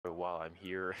while I'm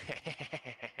here.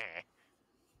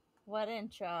 What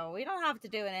intro? We don't have to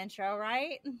do an intro,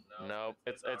 right? Nope,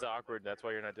 it's awkward. That's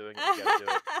why you're not doing it. You gotta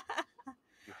do it.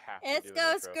 You have to It's do an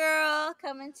Ghost intro. Girl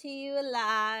coming to you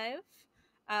live.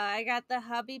 I got the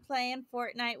hubby playing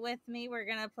Fortnite with me. We're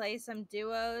gonna play some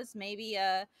duos, maybe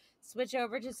switch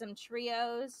over to some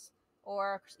trios,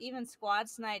 or even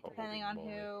squads tonight, depending on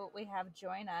who we have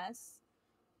join us.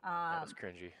 That was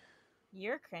cringy.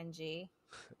 You're cringy.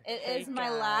 It Hey is my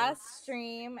guys. last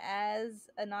stream as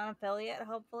a non-affiliate,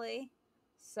 hopefully.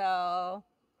 So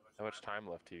How much time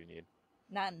left do you need?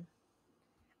 none.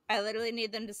 I literally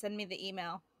need them to send me the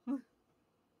email.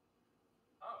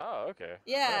 Oh, okay.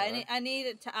 Yeah, Alright. I need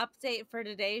it to update for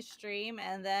today's stream,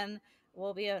 and then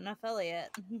we'll be an affiliate.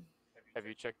 Have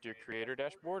you checked your creator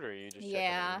dashboard, or are you just checking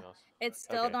Yeah, the emails? it's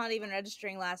still Okay. not even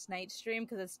registering last night's stream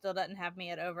because it still doesn't have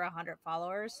me at over 100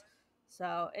 followers.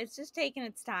 So it's just taking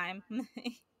its time.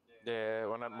 Yeah,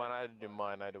 when I had to do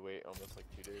mine, I had to wait almost like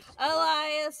 2 days.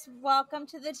 Elias, welcome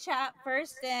to the chat.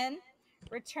 First in,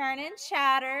 returning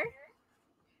chatter.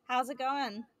 How's it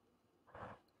going?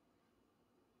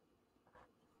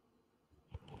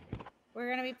 We're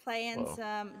gonna be playing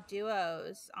some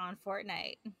duos on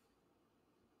Fortnite.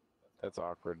 That's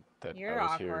awkward. That You're I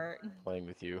was awkward. here playing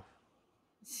with you.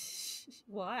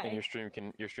 Why? And your stream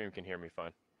can hear me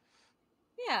fine.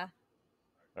 Yeah.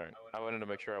 All right. I wanted to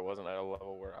make sure I wasn't at a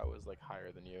level where I was like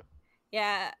higher than you.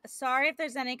 Yeah. Sorry if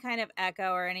there's any kind of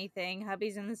echo or anything.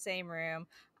 Hubby's in the same room.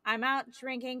 I'm out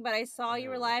drinking, but I saw you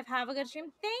were live. Have a good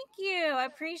stream. Thank you. I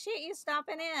appreciate you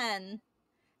stopping in.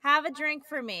 Have a drink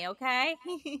for me, okay?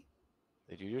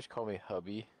 Did you just call me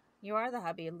hubby? You are the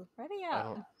hubby. Ready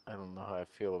up. I don't know how I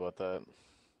feel about that.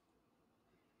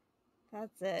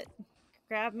 That's it.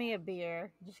 Grab me a beer.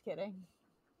 Just kidding.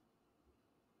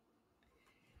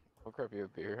 I'll grab you a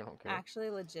beer. I don't care.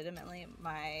 Actually, legitimately,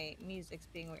 my music's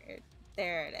being weird.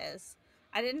 There it is.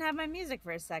 I didn't have my music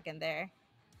for a second there.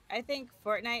 I think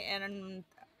Fortnite and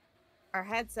our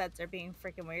headsets are being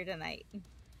freaking weird tonight.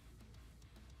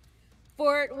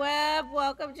 Fort Web,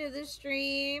 welcome to the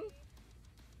stream.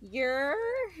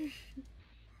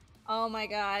 Oh my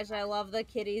gosh, I love the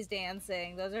kitties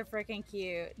dancing. Those are freaking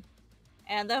cute.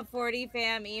 And the 40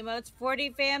 fam emotes.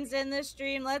 40 fam's in the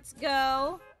stream. Let's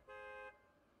go.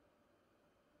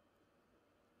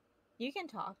 You can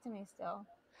talk to me still.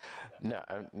 No,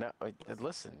 no.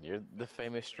 Listen, you're the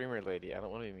famous streamer lady. I don't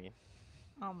want to be mean.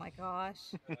 Oh my gosh.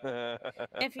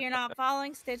 If you're not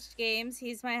following Stitched Games,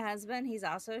 he's my husband. He's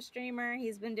also a streamer.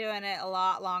 He's been doing it a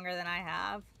lot longer than I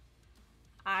have.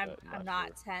 I'm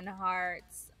not 10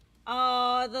 hearts.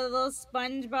 Oh, the little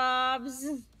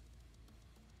SpongeBobs.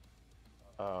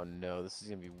 Oh no, this is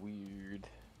gonna be weird.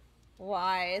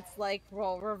 Why? It's like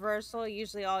role reversal.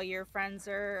 Usually all your friends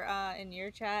are in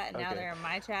your chat, and now they're in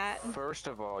my chat. First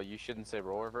of all, you shouldn't say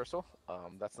role reversal.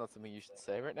 That's not something you should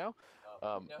say right now.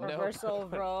 Reversal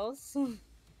of roles.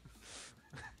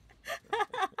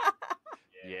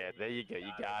 Yeah, there you go.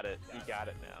 You got it. You got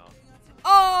it now.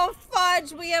 Oh,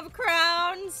 fudge! We have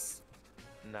crowns!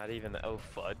 Not even the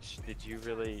fudge. Did you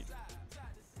really...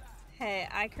 Hey,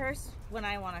 I curse when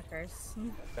I want to curse.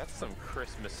 That's some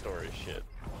Christmas story shit.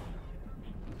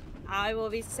 I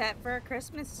will be set for a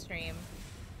Christmas stream.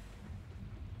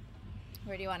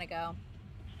 Where do you want to go?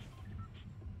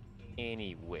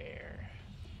 Anywhere.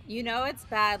 You know it's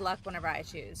bad luck whenever I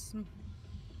choose.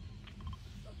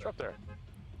 It's up there.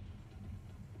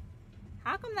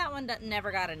 How come that one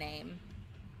never got a name?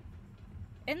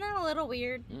 Isn't that a little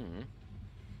weird? Mm-hmm.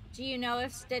 Do you know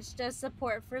if Stitch does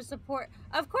support for support?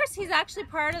 Of course, he's actually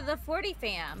part of the 40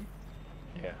 fam.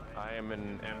 Yeah, I am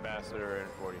an ambassador in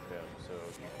 40 fam, so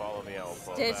if you follow me, I'll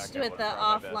follow back. Stitched with the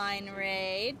offline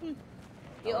raid.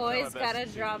 You always gotta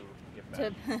drop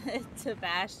to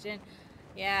Bastion.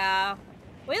 Yeah.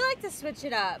 We like to switch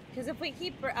it up, because if we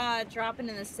keep dropping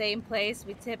in the same place,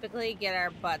 we typically get our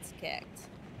butts kicked.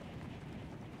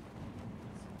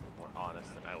 More honest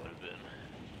than I would have been.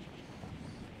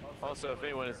 Also, if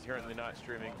anyone is currently not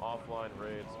streaming, offline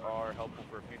raids are helpful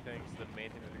for a few things. The main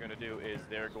thing that they're going to do is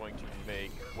they're going to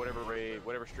make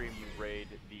whatever stream you raid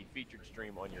the featured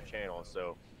stream on your channel.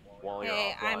 So while you're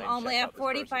offline, I'm only at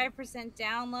 45%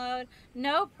 download.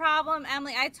 No problem,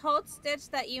 Emily. I told Stitch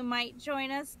that you might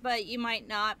join us, but you might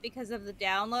not because of the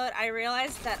download. I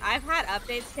realized that I've had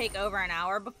updates take over an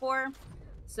hour before,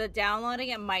 so downloading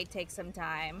it might take some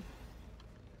time.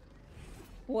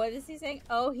 What is he saying?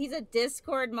 Oh, he's a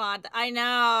Discord mod. I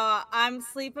know. I'm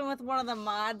sleeping with one of the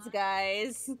mods,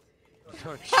 guys.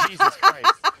 Oh, Jesus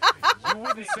Christ. You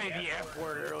wouldn't say the F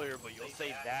word earlier, but you'll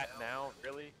say that now?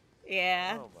 Really?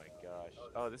 Yeah. Oh, my gosh.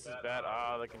 Oh, this is bad.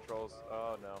 Ah, the controls.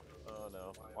 Oh no. Oh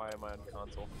no. Why am I on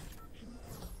console?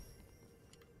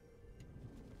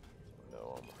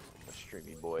 No, I'm a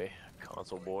streamy boy,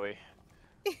 console boy.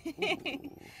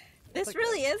 This like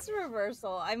really is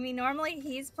reversal. I mean, normally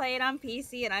he's playing on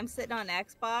PC and I'm sitting on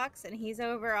Xbox, and he's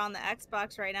over on the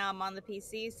Xbox right now. I'm on the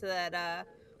PC, so that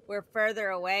we're further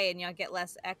away and you'll get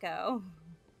less echo.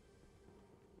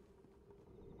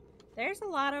 There's a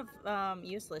lot of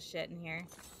useless shit in here.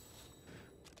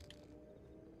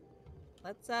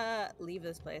 Let's leave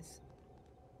this place.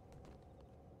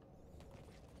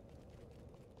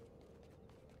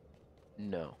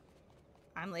 No.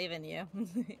 I'm leaving you.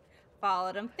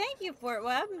 Followed him. Thank you, Fort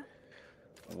Webb.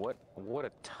 What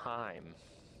a time.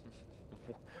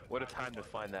 What a time to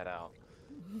find that out.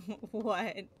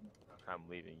 What? I'm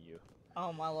leaving you.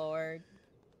 Oh my lord.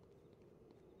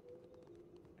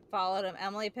 Followed him.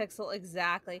 Emily Pixel,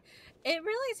 exactly. It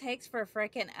really takes for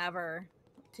frickin' ever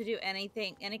to do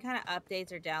anything, any kind of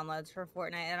updates or downloads for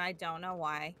Fortnite, and I don't know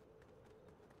why.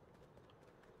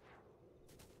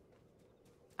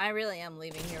 I really am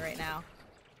leaving here right now.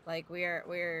 Like,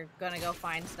 we're gonna go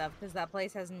find stuff because that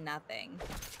place has nothing.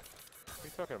 What are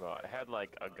you talking about? I had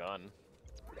like a gun.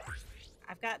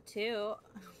 I've got 2.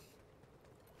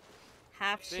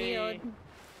 Half shield.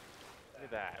 Look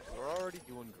at that. We're already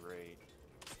doing great.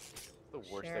 The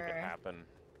worst that could happen.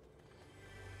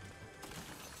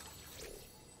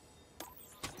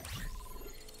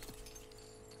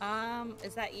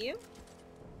 Is that you?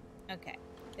 Okay.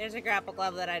 There's a grapple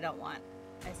glove that I don't want.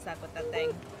 I suck with that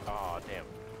thing. Oh, damn.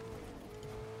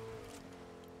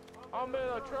 I'm in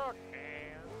a truck.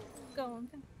 Going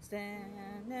fast.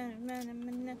 I'm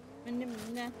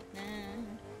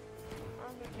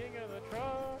the king of the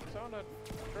trucks on a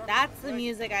truck. That's the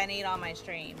music I need on my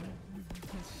stream.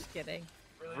 Just kidding.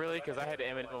 Really? Because I had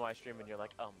Eminem on my stream and you're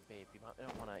like, babe, I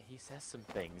don't wanna, he says some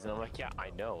things. And I'm like, yeah, I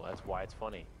know. That's why it's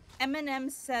funny.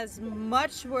 Eminem says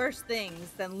much worse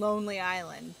things than Lonely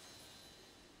Island.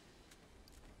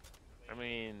 I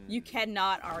mean... You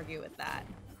cannot argue with that.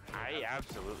 I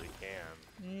absolutely can.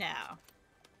 No.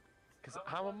 Because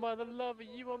I'm a mother lover,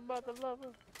 you a mother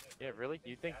lover. Yeah, really?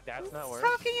 You think that's not worse?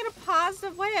 Talking in a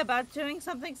positive way about doing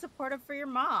something supportive for your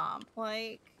mom.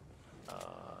 Like...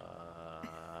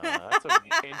 That's an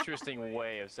interesting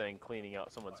way of saying cleaning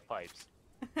out someone's pipes.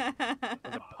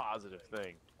 That's a positive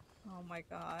thing. Oh my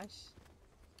gosh.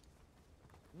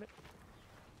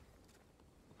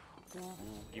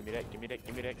 Give me that, give me that,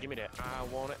 give me that, give me that. I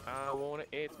want it,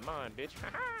 it's mine, bitch.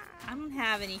 I don't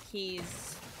have any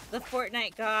keys. The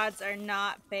Fortnite gods are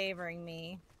not favoring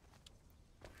me.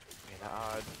 May the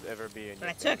odds ever be in your But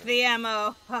I favor. took the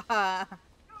ammo. Haha.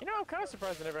 You know, I'm kind of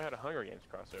surprised I never had a Hunger Games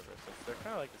crossover, since they're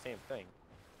kind of like the same thing.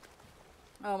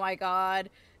 Oh my god.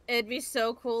 It'd be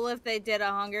so cool if they did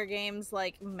a Hunger Games,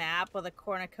 like, map with a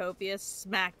cornucopia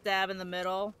smack dab in the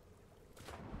middle.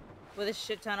 With a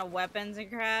shit ton of weapons and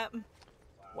crap.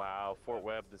 Wow, Fort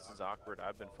Webb, this is awkward.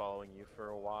 I've been following you for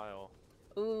a while.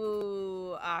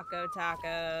 Ooh, Akko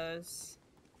Tacos.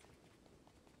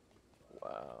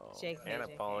 Wow. JK, and I'm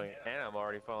JK. following, and I'm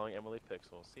already following Emily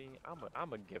Pixel. See,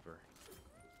 I'm a giver.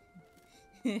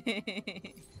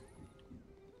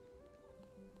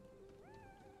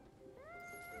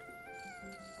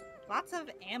 Lots of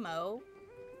ammo.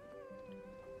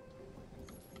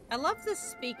 I love the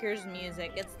speaker's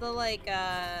music. It's the, like,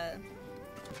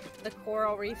 the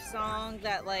Coral Reef song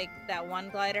that, like, that one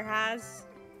glider has.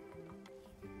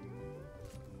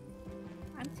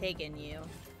 I'm taking you.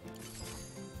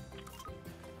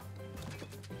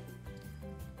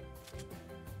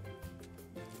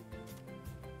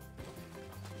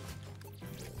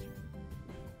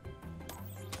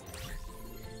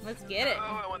 Let's get it.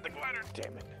 Oh, I want the glider.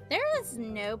 Damn it. There is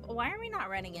no... Why are we not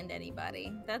running into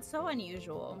anybody? That's so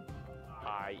unusual.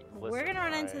 We're gonna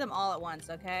run into them all at once,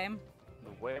 okay?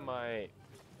 The way my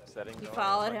settings You are,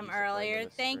 followed I'm him used to playing earlier. in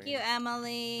the Thank you, stream.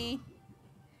 Emily.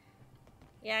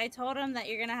 Yeah, I told him that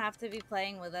you're gonna have to be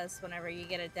playing with us whenever you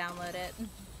get it downloaded.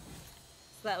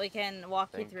 So that we can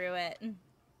walk you through it. I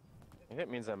think that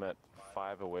means I'm at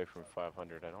 5 away from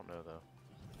 500. I don't know, though.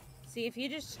 See, if you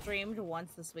just streamed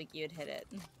once this week, you'd hit it.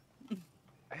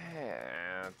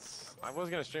 I was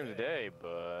gonna stream today,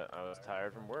 but I was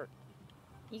tired from work.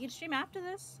 You can stream after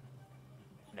this.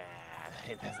 Nah,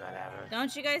 that's not happening.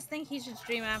 Don't you guys think he should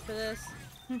stream after this?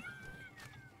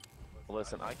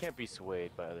 Listen, I can't be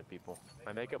swayed by other people.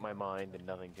 I make up my mind and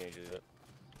nothing changes it.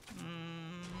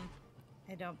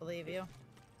 I don't believe you.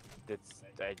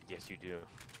 Yes, you do.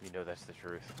 You know that's the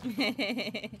truth.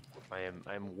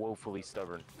 I'm woefully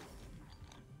stubborn.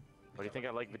 Why do you think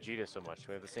I like Vegeta so much?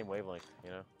 We have the same wavelength,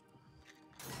 you know?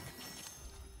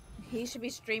 He should be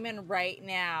streaming right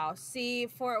now. See,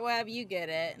 Fort Webb, you get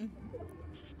it.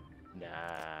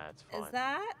 Nah, it's fine. Is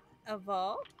that a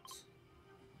vault?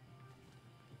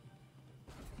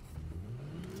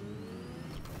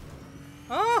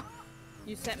 Oh!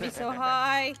 You sent me so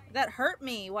high. That hurt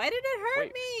me. Why did it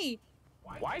hurt me?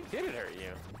 Why did it hurt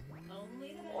you?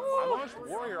 I launched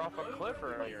Warrior off a cliff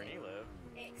earlier and he lived.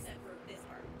 Except for this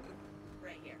part.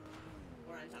 Right here.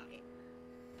 Where I'm talking.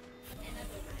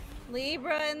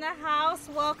 Libra in the house.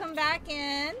 Welcome back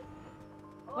in.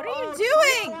 What are you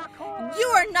doing? You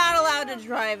are not allowed to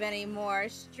drive anymore.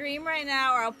 Stream right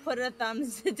now or I'll put a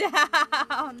thumbs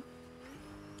down.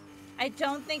 I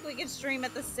don't think we could stream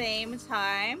at the same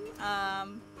time.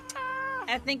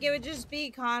 I think it would just be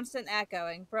constant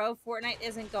echoing. Bro, Fortnite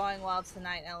isn't going well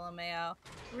tonight, LMAO.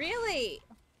 Really?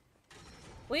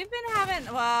 We've been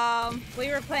having, well, we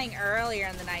were playing earlier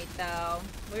in the night, though.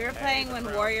 We were playing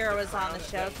when Warrior was on the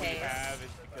showcase. It's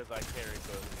because I carry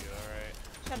both of you, alright?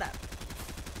 Shut up.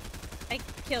 I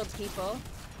killed people.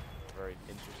 Very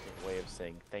interesting way of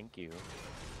saying thank you.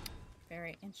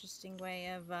 Very interesting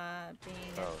way of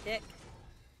being a dick.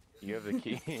 You have the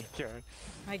key, Karen?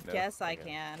 I guess I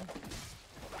can.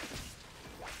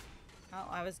 Oh,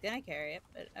 I was gonna carry it,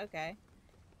 but okay.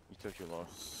 You took too long.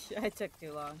 I took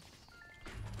too long.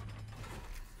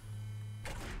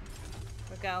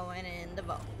 We're going in the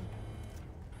vault.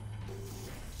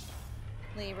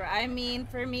 Libra, I mean,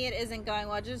 for me it isn't going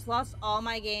well. I just lost all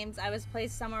my games. I was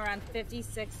placed somewhere around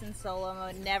 56 in solo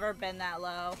mode. Never been that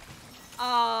low.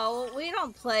 Oh, we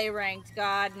don't play ranked.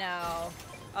 God, no.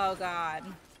 Oh, God.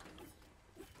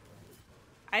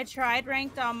 I tried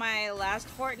ranked on my last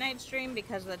Fortnite stream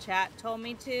because the chat told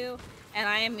me to, and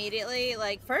I immediately,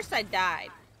 like, first I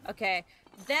died. Okay.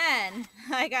 Then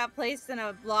I got placed in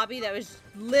a lobby that was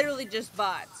literally just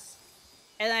bots.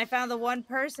 And I found the one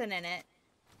person in it,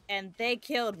 and they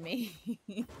killed me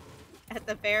at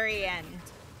the very end.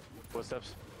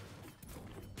 Footsteps.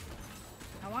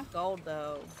 I want gold,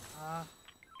 though.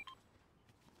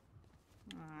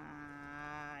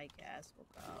 I guess we'll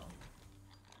go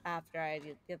after I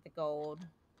get the gold.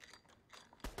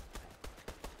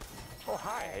 Oh,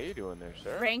 hi. How you doing there,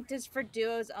 sir? Ranked is for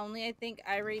duos only. I think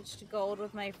I reached gold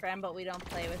with my friend, but we don't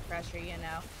play with pressure, you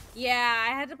know. Yeah,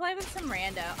 I had to play with some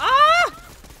rando. Ah!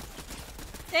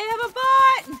 They have a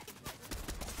bot!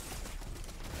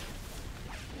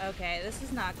 Okay, this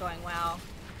is not going well.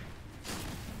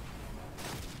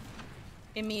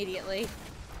 Immediately.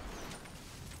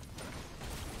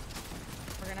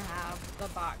 We're gonna have the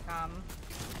bot come.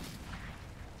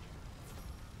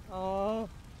 Oh.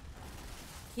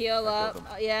 Heal up.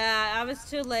 Yeah, I was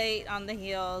too late on the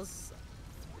heals.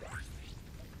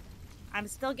 I'm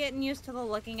still getting used to the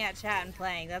looking at chat and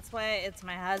playing. That's why it's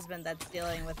my husband that's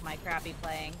dealing with my crappy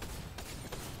playing.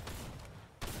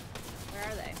 Where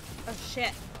are they? Oh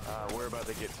shit. We're about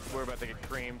to get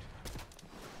creamed.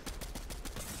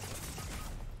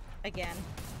 Again.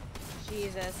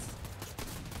 Jesus.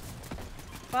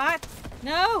 What?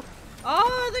 No!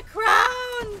 Oh, the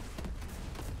crown!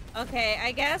 Okay,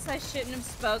 I guess I shouldn't have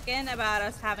spoken about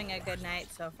us having a good night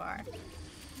so far.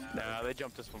 Nah, they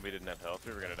jumped us when we didn't have health.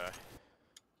 We were gonna die.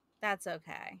 That's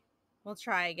okay. We'll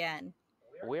try again.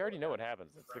 We already know what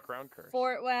happens. It's the crown curse.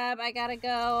 Fort Webb, I gotta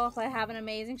go. I have an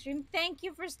amazing stream. Thank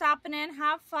you for stopping in.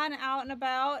 Have fun out and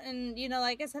about. And, you know,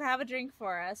 like I said, have a drink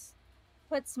for us.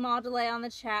 Put small delay on the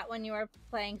chat when you are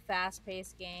playing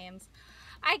fast-paced games.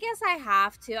 I guess I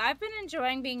have to. I've been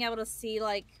enjoying being able to see,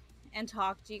 like, and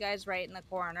talk to you guys right in the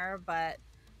corner, but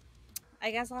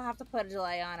I guess I'll have to put a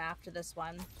delay on after this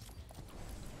one.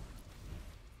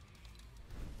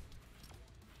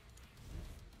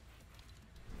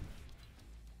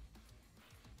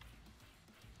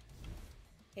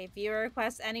 Okay, viewer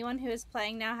request. Anyone who is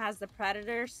playing now has the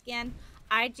Predator skin.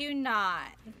 I do not.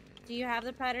 Do you have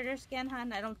the Predator skin,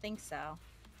 hun? I don't think so.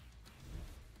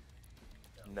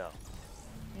 No.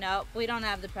 Nope, we don't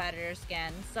have the Predator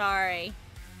skin. Sorry.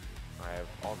 I have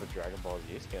all the Dragon Ball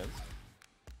Z skins.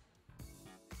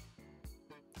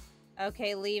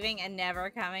 Okay, leaving and never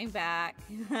coming back.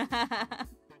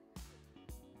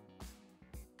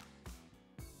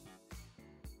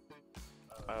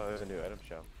 Oh, there's a new item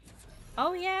shop.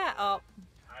 Oh, yeah. Oh.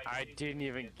 I didn't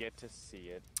even get to see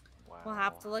it. Wow. We'll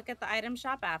have to look at the item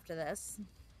shop after this.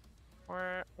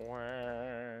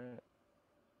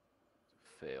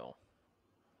 Fail.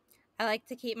 I like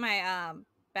to keep my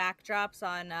backdrops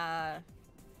on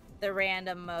the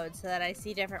random mode so that I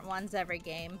see different ones every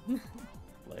game.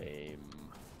 Lame.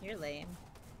 You're lame.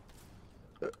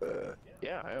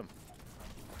 Yeah, I am.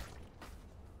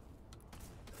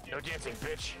 No dancing,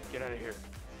 bitch. Get out of here.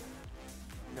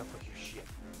 No, fuck your shit.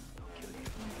 I'll kill you.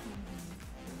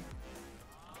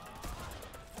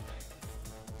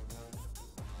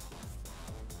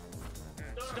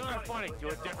 Still not funny. Do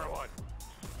a different one.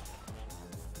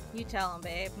 You tell him,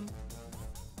 babe.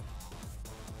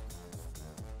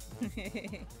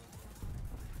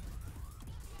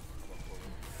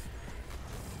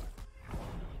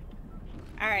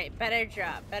 Alright, better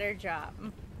drop, better drop.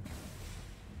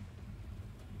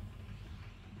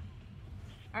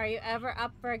 Are you ever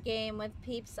up for a game with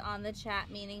peeps on the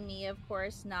chat, meaning me, of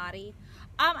course, Naughty?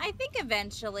 I think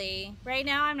eventually. Right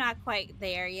now, I'm not quite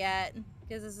there yet,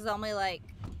 because this is only, like,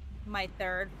 my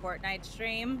 3rd Fortnite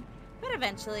stream. But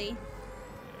eventually. Yeah,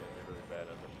 you're really bad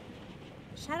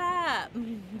Shut up!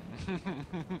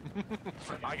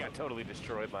 I got totally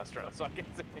destroyed last round, so I can't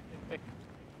say anything.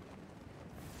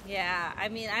 Yeah, I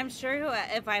mean, I'm sure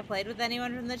if I played with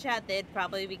anyone from the chat, they'd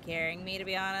probably be carrying me, to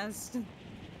be honest.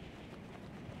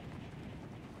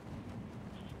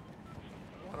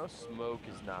 I know Smoke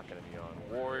is not going to be on.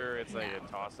 Warrior, it's like a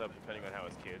toss-up depending on how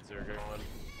his kids are going.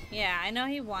 Yeah, I know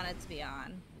he wanted to be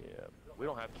on. Yeah, we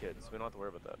don't have kids. We don't have to worry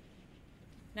about that.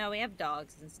 No, we have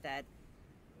dogs instead.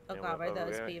 Oh god, by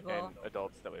those people. And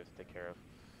adults that we have to take care of.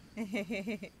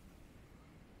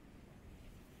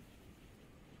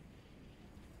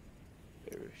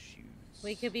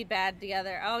 We could be bad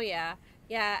together. Oh yeah.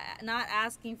 Yeah, not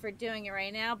asking for doing it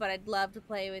right now, but I'd love to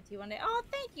play with you one day. Oh,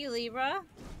 thank you, Libra.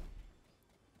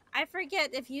 I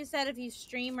forget if you said if you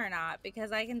stream or not,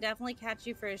 because I can definitely catch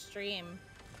you for a stream.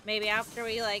 Maybe after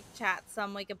we, like, chat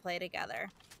some, we could play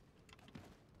together.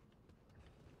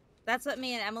 That's what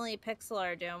me and Emily Pixel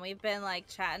are doing. We've been, like,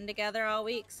 chatting together all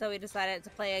week, so we decided to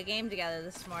play a game together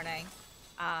this morning.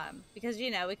 Because,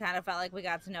 you know, we kind of felt like we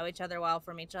got to know each other well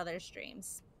from each other's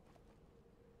streams.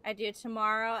 I do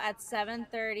tomorrow at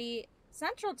 7:30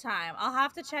 Central Time. I'll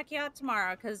have to check you out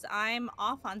tomorrow, because I'm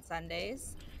off on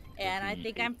Sundays. And I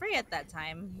think I'm free at that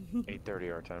time.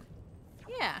 8:30 our time.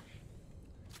 Yeah.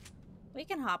 We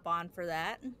can hop on for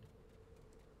that.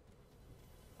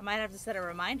 I might have to set a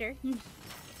reminder.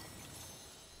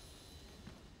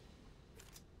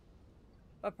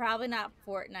 But probably not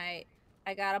Fortnite.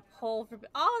 I got a poll for...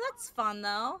 Oh, that's fun,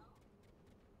 though.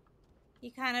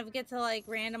 You kind of get to, like,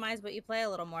 randomize what you play a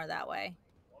little more that way.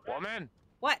 Woman!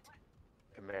 What?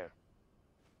 Come here.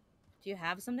 Do you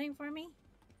have something for me?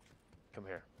 Come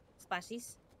here.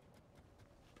 Splashies?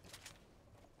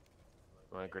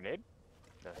 Want a grenade?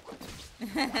 No.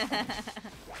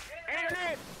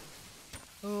 Grenade!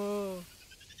 Oh.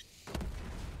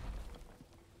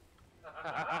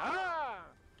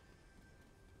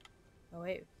 Oh,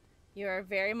 wait. You are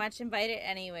very much invited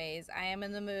anyways. I am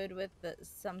in the mood with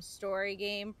some story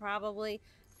game, probably.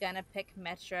 Gonna pick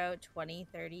Metro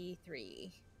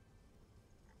 2033.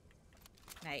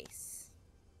 Nice.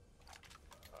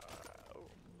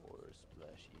 More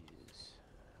splashies.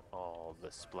 All the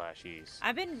splashies.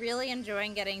 I've been really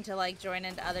enjoying getting to, like, join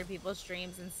into other people's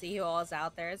streams and see who all is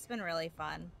out there. It's been really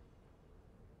fun.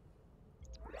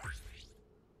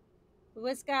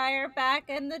 Whiskyer back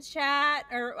in the chat.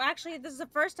 Or actually, this is the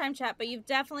first time chat, but you've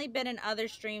definitely been in other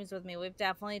streams with me. We've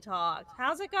definitely talked.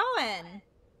 How's it going?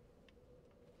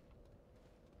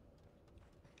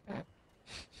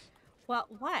 What?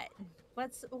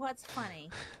 What's funny?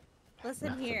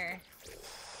 Listen here.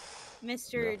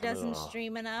 Mr. doesn't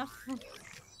stream enough.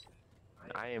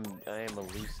 I am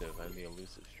elusive. I'm the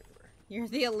elusive streamer. You're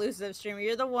the elusive streamer.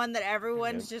 You're the one that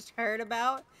everyone's just heard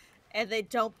about. And they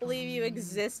don't believe you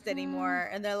exist anymore.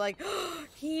 And they're like, oh,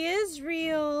 he is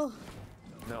real.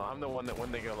 No, I'm the one that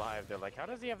when they go live, they're like, how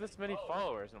does he have this many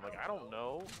followers? And I'm like, I don't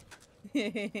know. Just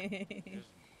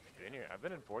been here. I've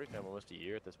been in 40 time almost a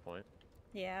year at this point.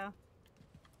 Yeah.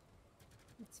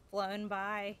 It's flown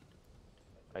by.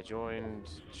 I joined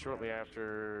shortly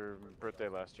after birthday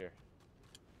last year.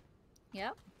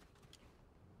 Yep.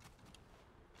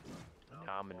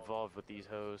 Now I'm involved with these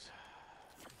hoes.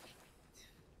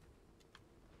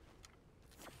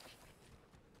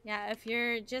 Yeah, if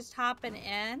you're just hopping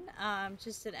in,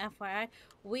 just an FYI,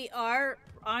 we are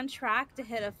on track to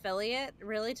hit affiliate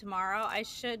really tomorrow. I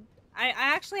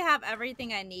actually have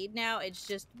everything I need now. It's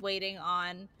just waiting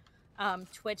on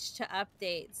Twitch to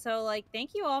update. So, like,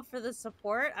 thank you all for the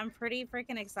support. I'm pretty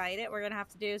freaking excited. We're going to have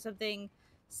to do something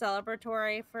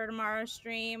celebratory for tomorrow's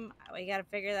stream. We got to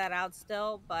figure that out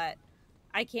still, but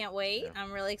I can't wait. Yeah.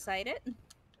 I'm really excited.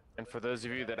 And for those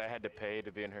of you that I had to pay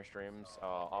to be in her streams,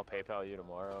 I'll PayPal you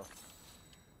tomorrow.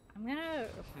 I'm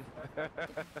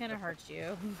gonna hurt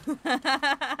you. I'm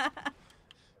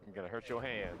gonna hurt your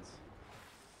hands.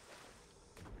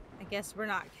 I guess we're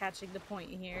not catching the point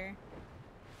here.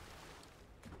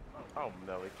 Oh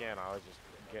no, we can't. I was just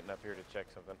getting up here to check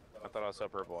something. I thought I saw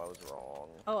purple. I was wrong.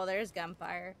 Oh, there's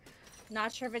gunfire.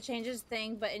 Not sure if it changes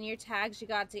thing, but in your tags you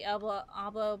got the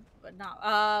elbow, but not.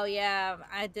 Oh yeah,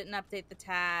 I didn't update the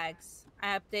tags.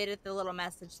 I updated the little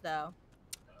message though.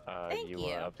 Thank you. You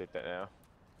want to update that now?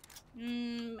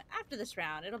 After this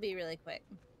round, it'll be really quick.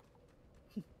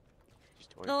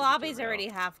 The lobby's already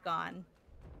half gone.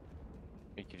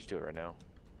 You can just do it right now.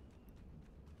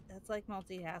 That's like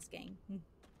multitasking.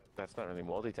 That's not really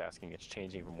multitasking. It's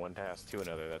changing from one task to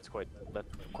another. That's quite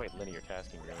linear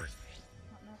tasking, really.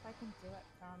 I don't know if I can do it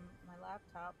from my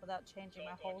laptop without changing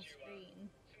my whole screen.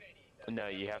 No,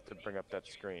 you have to bring up that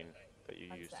screen that you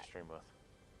use to stream with.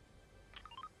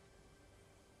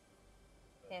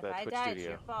 If I die, it's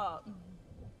your fault.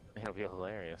 It'll be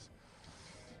hilarious.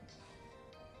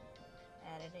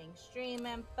 Editing stream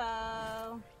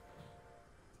info.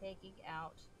 Taking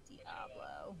out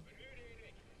Diablo.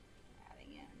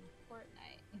 Adding in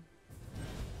Fortnite.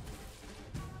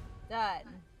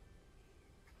 Done.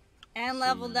 And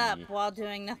leveled up while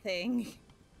doing nothing.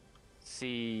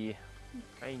 See,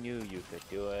 I knew you could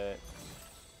do it.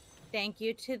 Thank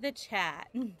you to the chat.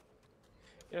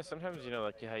 You know, sometimes, you know,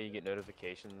 like how you get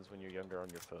notifications when you're younger on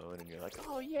your phone and you're like,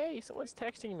 oh, yay, someone's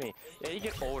texting me. Yeah, you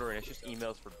get older and it's just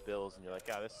emails for bills and you're like,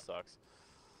 ah, this sucks.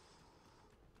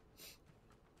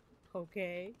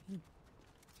 Okay.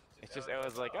 It's just, I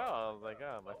was like, oh,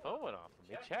 my phone went off.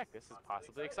 Let me check. This is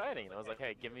possibly exciting. And I was like,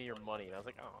 hey, give me your money. And I was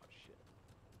like, oh, shit.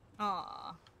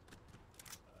 Aw.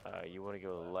 You want to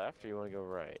go left or you want to go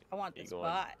right? I want the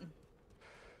spot.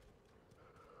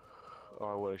 Oh,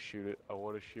 I want to shoot it. I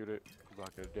want to shoot it. I'm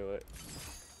not going to do it.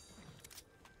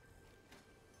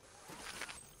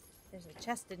 There's a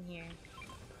chest in here.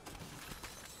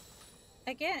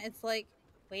 Again, it's like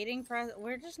waiting for us.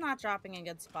 We're just not dropping in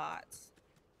good spots.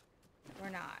 We're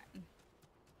not.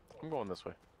 I'm going this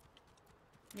way.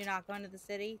 You're not going to the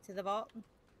city? To the vault?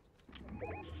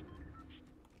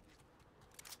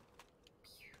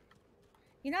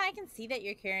 You know, I can see that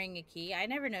you're carrying a key. I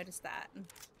never noticed that.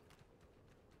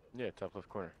 Yeah, top left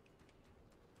corner.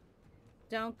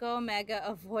 Don't go mega,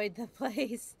 avoid the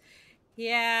place.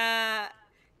 Yeah,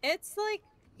 it's like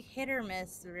hit or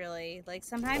miss, really. Like,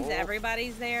 sometimes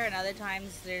everybody's there, and other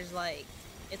times there's like,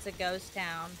 it's a ghost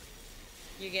town.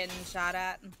 You're getting shot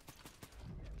at.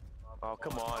 Oh,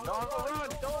 come on. No, don't run!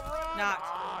 Don't run! Not.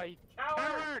 Ah, you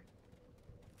coward!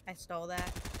 I stole that.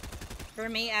 For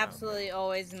me, absolutely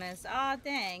always miss. Aw,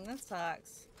 dang, that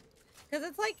sucks. Because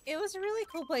it's like, it was a really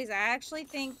cool place. I actually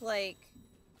think, like,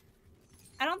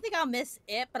 I don't think I'll miss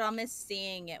it, but I'll miss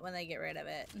seeing it when they get rid of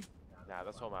it. Nah,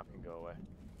 this whole map can go away.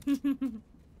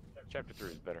 Chapter 3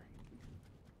 is better.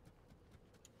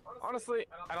 Honestly,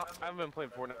 I haven't been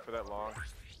playing Fortnite for that long,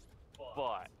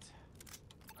 but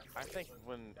I think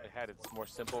when it had its more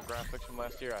simple graphics from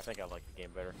last year, I think I liked the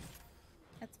game better.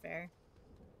 That's fair.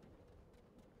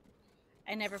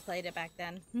 I never played it back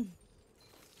then.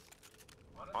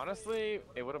 Honestly,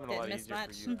 it would have been a lot easier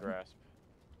for you to grasp.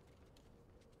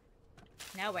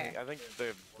 Nowhere. I think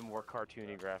the more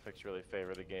cartoony graphics really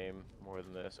favor the game more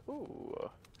than this. Ooh.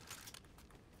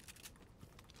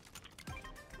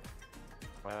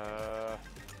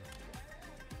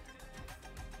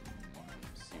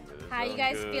 How you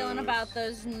guys feeling about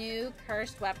those new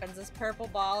cursed weapons? This purple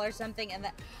ball or something? And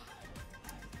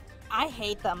I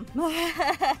hate them.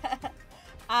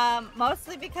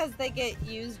 Mostly because they get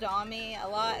used on me a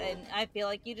lot, and I feel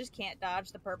like you just can't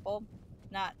dodge the purple.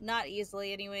 Not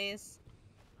easily, anyways.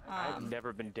 I've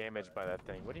never been damaged by that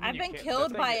thing. What do you mean? I've been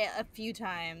killed by it a few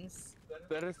times.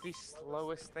 That is the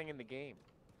slowest thing in the game.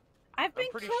 I've been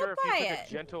pretty killed sure by if you it. took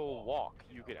a gentle walk,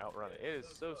 you could outrun it. It is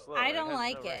so slow. I don't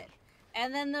like it.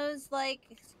 And then those like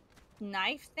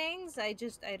knife things, I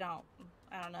don't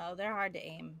know. They're hard to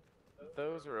aim.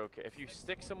 Those are okay. If you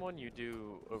stick someone, you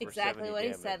do over exactly 70 what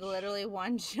damage. He said. Literally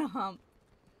one jump.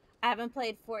 I haven't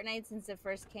played Fortnite since it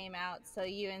first came out, so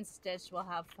you and Stitch will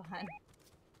have fun.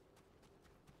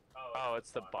 Oh,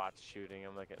 it's the bots shooting.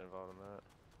 I'm not getting involved in that.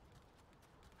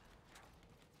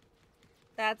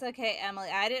 That's okay, Emily.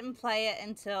 I didn't play it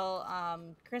until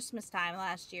Christmas time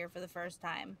last year for the first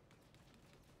time.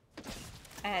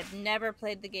 I had never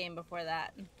played the game before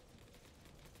that.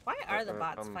 Why are the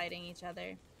bots fighting each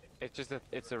other? It's just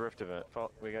it's a rift event.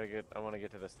 We gotta get. I want to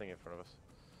get to this thing in front of us.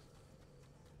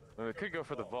 I mean, we could go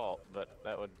for the vault, but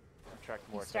that would attract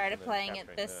more. You started playing it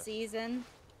this season.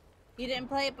 You didn't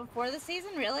play it before the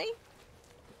season, really?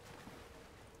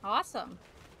 Awesome.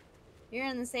 You're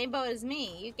in the same boat as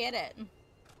me. You get it.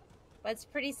 But it's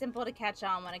pretty simple to catch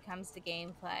on when it comes to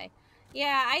gameplay.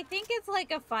 Yeah, I think it's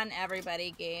like a fun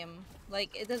everybody game.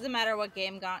 Like, it doesn't matter what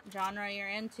game genre you're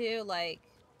into. Like,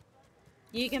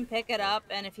 You can pick it up,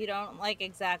 and if you don't like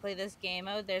exactly this game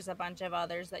mode, there's a bunch of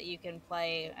others that you can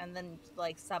play and then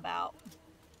like sub out.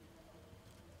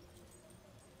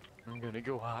 I'm gonna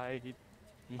go hide.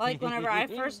 Like whenever I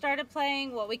first started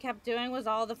playing, what we kept doing was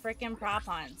all the freaking prop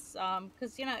hunts.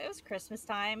 Because you know it was Christmas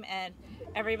time, and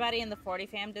everybody in the 40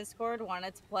 fam Discord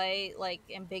wanted to play like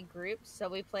in big groups, so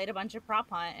we played a bunch of prop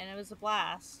hunt, and it was a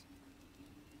blast.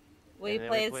 We And then we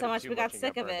played played so it much too we got much and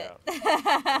sick got of burned it.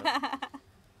 out. Yeah.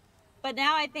 But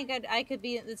now I think I could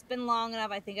be. It's been long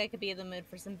enough. I think I could be in the mood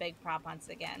for some big prop hunts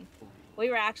again. We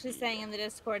were actually saying in the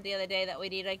Discord the other day that we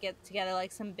need to get together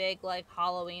like some big like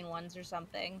Halloween ones or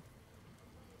something.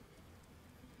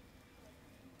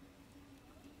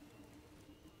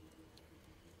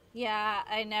 Yeah,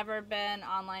 I never been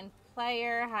online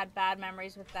player. Had bad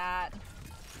memories with that.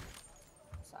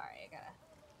 Sorry, I gotta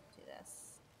do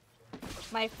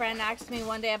this. My friend asked me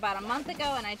one day about a month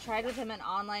ago, and I tried with him, and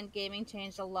online gaming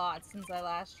changed a lot since I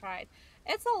last tried.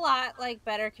 It's a lot like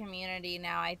better community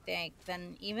now, I think,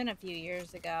 than even a few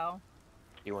years ago.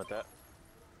 You want that?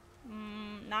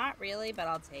 Not really, but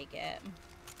I'll take it.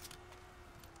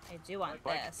 I do want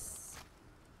this.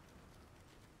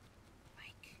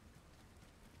 Mike.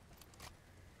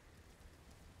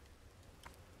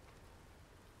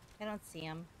 I don't see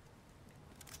him.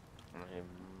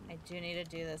 I do need to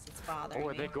do this. It's bothering me. Oh,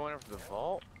 are they going after the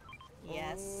vault?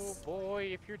 Yes. Oh boy,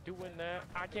 if you're doing that,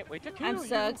 I can't wait to kill you. I'm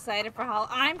so excited for Halloween.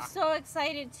 I'm so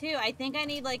excited too. I think I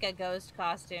need like a ghost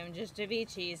costume just to be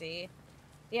cheesy.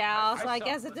 Yeah, also I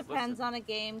guess it depends on a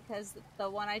game, because the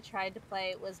one I tried to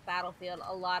play was Battlefield.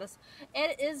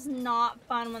 It is not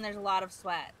fun when there's a lot of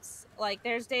sweats. Like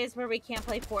there's days where we can't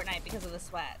play Fortnite because of the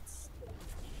sweats.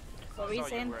 What were you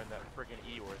saying? You wearing that freaking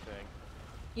Eeyore thing.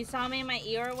 You saw me in my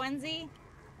Eeyore onesie?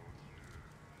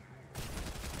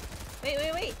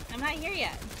 Wait. I'm not here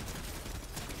yet.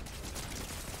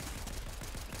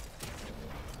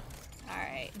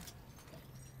 Alright.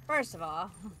 First of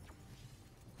all,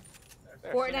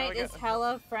 Fortnite is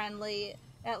hella friendly,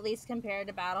 at least compared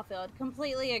to Battlefield.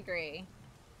 Completely agree.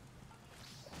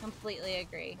 Completely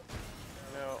agree.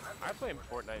 No, I blame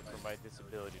Fortnite for my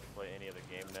disability to play any other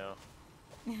game now.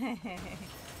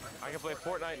 I can play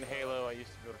Fortnite and Halo. I used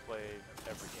to be able to play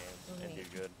every game and do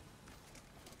good.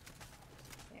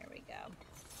 There we go.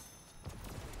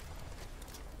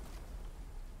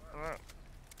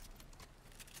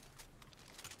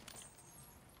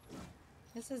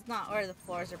 This is not where the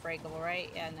floors are breakable,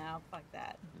 right? Yeah, no, fuck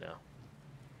that. No.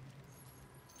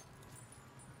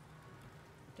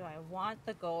 Do I want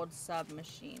the gold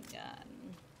submachine gun?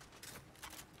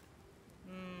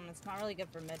 It's not really good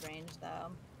for mid-range,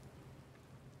 though.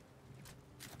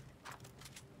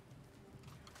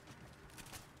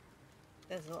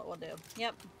 This is what we'll do.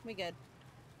 Yep, we good.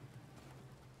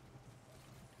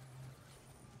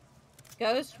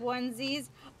 Ghost onesies?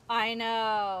 I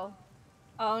know.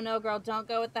 Oh no, girl, don't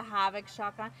go with the Havoc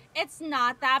shotgun. It's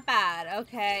not that bad,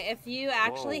 okay? If you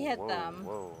actually hit them.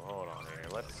 Whoa, hold on here.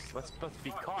 Let's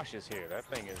be cautious here. That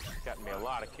thing has gotten me a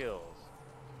lot of kills.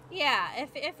 Yeah,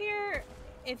 if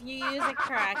you use it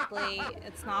correctly,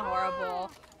 it's not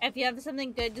horrible. If you have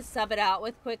something good to sub it out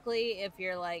with quickly, if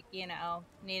you're like, you know,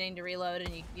 needing to reload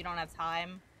and you don't have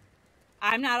time.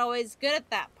 I'm not always good at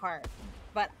that part,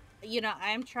 but you know,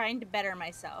 I'm trying to better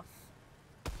myself.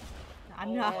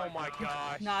 I'm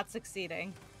not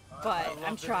succeeding, but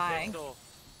I'm trying.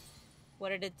 What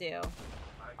did it do?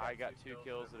 I got 2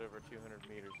 kills at over 200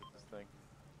 meters with this thing.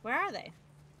 Where are they?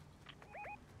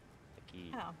 The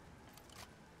key. Oh.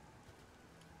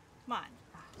 Come on.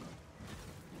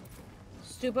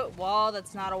 Stupid wall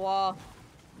that's not a wall.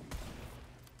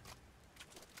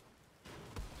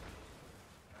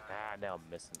 Ah, now I'm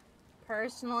missing.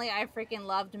 Personally, I freaking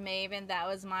loved Maven. That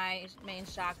was my main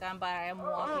shotgun, but I am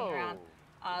walking around.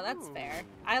 Oh, that's fair.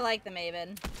 I like the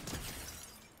Maven.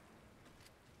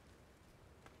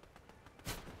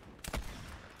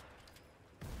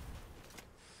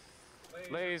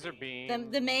 Laser beam.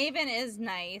 The Maven is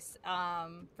nice,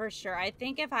 for sure. I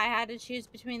think if I had to choose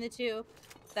between the two,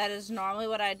 that is normally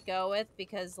what I'd go with,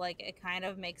 because like it kind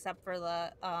of makes up for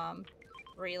the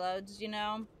reloads, you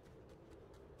know.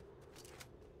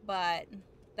 But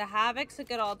the Havoc's a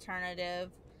good alternative,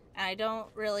 and I don't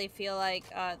really feel like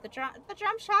the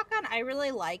drum shotgun. I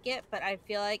really like it, but I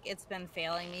feel like it's been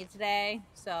failing me today,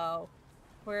 so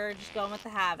we're just going with the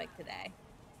Havoc today.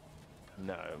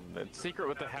 No, the secret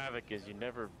with the Havoc is you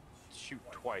never shoot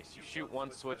twice. You shoot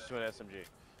once, switch to an SMG.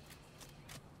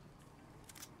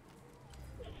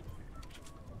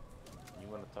 You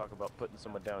want to talk about putting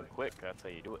someone down quick? That's how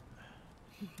you do it.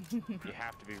 You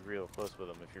have to be real close with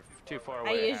them. If you're too far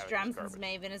away, I use drum since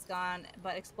Maven is gone,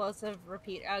 but explosive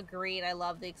repeat. Agreed. I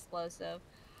love the explosive.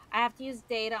 I have to use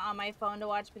data on my phone to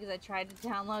watch because I tried to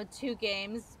download 2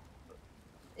 games.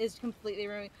 Is completely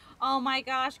ruined. Oh my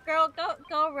gosh, girl,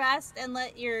 go rest and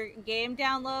let your game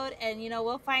download, and you know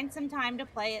we'll find some time to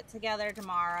play it together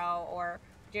tomorrow or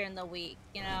during the week.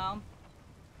 You know,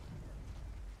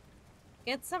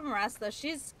 get some rest though.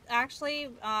 She's actually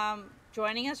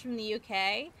joining us from the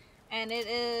UK, and it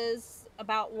is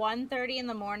about 1:30 in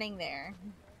the morning there.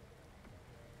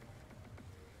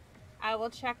 I will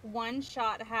check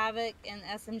one-shot Havoc and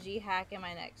SMG hack in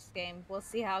my next game. We'll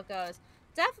see how it goes.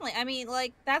 Definitely. I mean,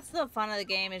 like, that's the fun of the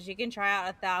game is you can try out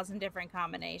 1,000 different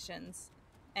combinations.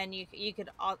 And you could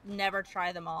never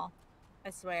try them all. I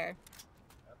swear.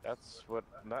 That's what,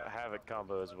 not Havoc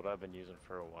combo is what I've been using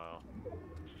for a while.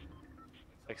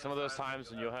 Like some of those times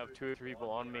when you'll have 2 or 3 people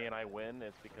on me and I win,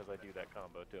 it's because I do that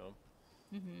combo to them.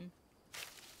 Mm-hmm.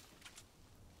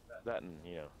 That and,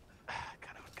 you know,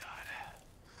 kind of a god.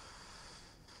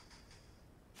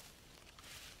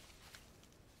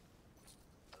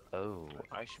 Oh,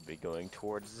 I should be going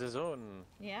towards the zone.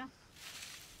 Yeah.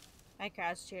 I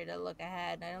crouched here to look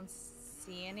ahead. I don't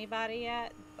see anybody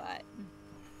yet, but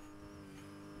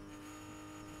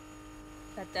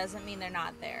that doesn't mean they're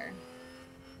not there.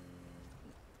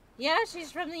 Yeah,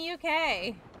 she's from the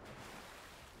UK.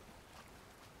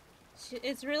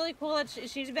 It's really cool that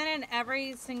she's been in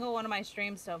every single one of my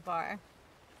streams so far.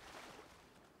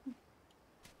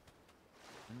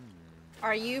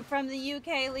 Are you from the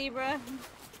UK, Libra?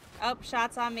 Oh,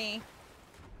 shots on me.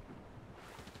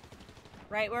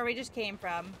 Right where we just came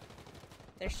from.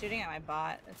 They're shooting at my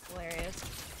bot. It's hilarious.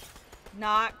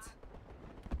 Knocked.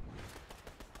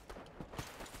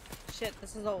 Shit,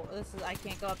 this is I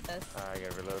can't go up this. I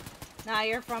gotta reload. Nah,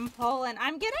 you're from Poland.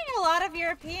 I'm getting a lot of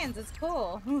Europeans. It's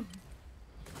cool.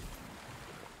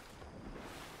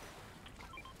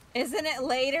 Isn't it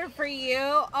later for you?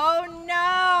 Oh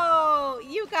no!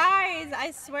 You guys,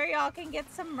 I swear y'all can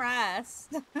get some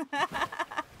rest.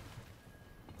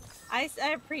 I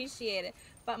appreciate it.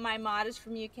 But my mod is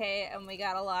from UK and we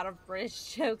got a lot of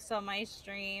British jokes on my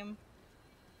stream.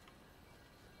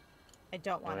 I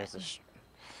don't want it.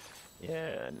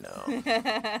 Yeah, no.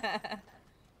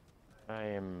 I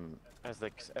am, as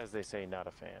they say, not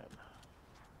a fan.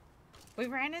 We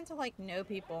ran into like no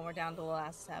people and we're down to the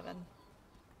last 7.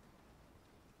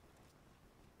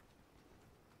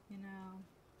 You know,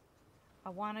 I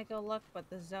want to go look, but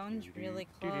the zone's really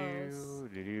close.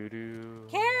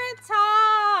 Carrot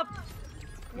Top!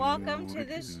 Welcome to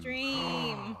the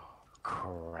stream.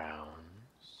 Crowns.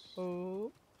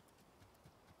 Ooh.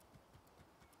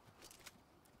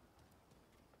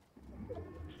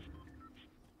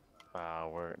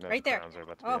 We're right there. Crowns are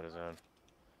about to be out of zone.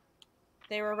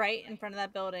 They were right in front of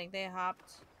that building. They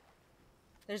hopped.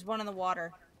 There's one in the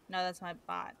water. No, that's my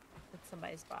bot. That's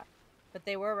somebody's bot. But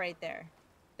they were right there.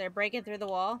 They're breaking through the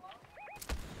wall.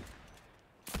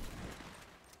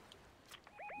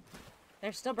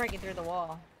 They're still breaking through the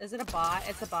wall. Is it a bot?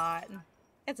 It's a bot.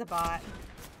 It's a bot.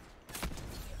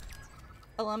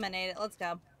 Eliminate it. Let's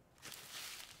go.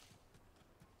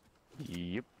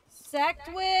 Yep.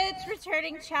 Sectwitch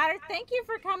returning chatter. Thank you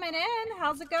for coming in.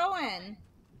 How's it going?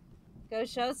 Go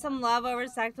show some love over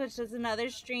Sectwitch. There's another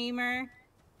streamer.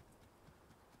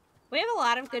 We have a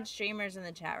lot of good streamers in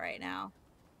the chat right now.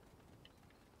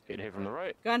 Hit from the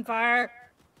right. Gunfire.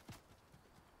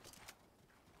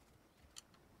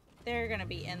 They're gonna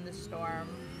be in the storm.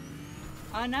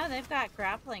 Oh no, they've got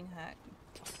grappling hook.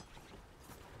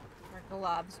 Or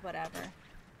gloves, whatever.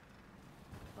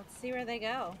 Let's see where they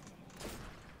go.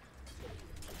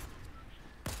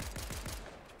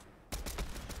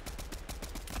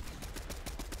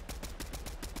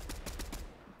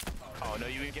 Oh no,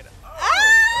 you didn't get it.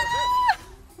 Ah!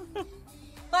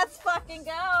 Let's fucking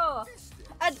go!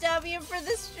 A W for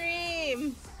the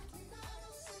stream!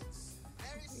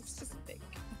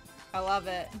 I love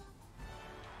it.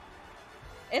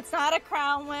 It's not a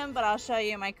crown win, but I'll show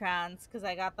you my crowns because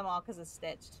I got them all because it's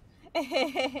stitched.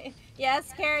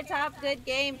 Yes, Carrot Top, good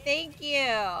game. Thank you.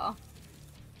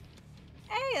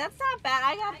 Hey, that's not bad.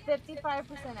 I got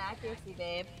 55% accuracy,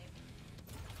 babe.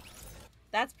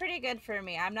 That's pretty good for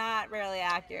me. I'm not really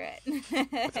accurate.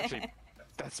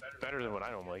 That's better than what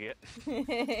I normally get.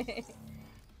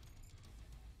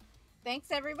 Thanks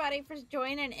everybody for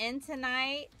joining in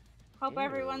tonight. Hope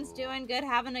everyone's doing good,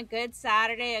 having a good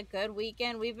Saturday, a good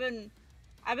weekend.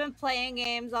 I've been playing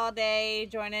games all day,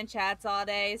 joining chats all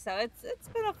day, so it's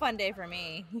been a fun day for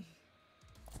me.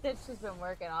 Stitch has been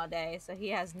working all day, so he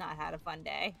has not had a fun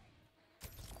day.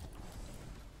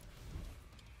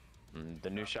 The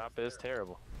new shop is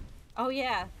terrible. Oh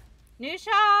yeah, new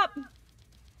shop.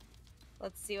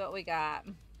 Let's see what we got.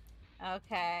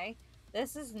 Okay,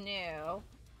 this is new.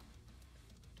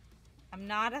 I'm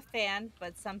not a fan,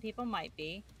 but some people might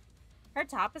be. Her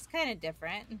top is kind of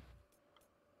different.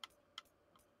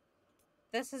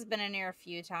 This has been in here a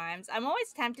few times. I'm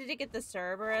always tempted to get the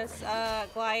Cerberus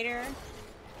glider.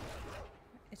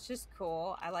 It's just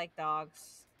cool. I like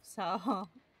dogs. So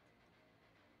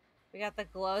we got the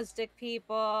glow stick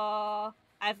people.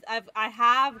 I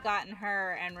have gotten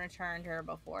her and returned her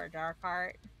before,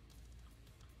 Darkheart.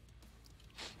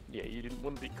 Yeah, you didn't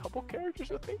want to be couple characters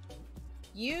with me?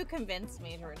 You convinced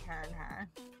me to return her.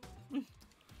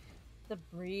 The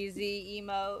breezy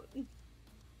emote.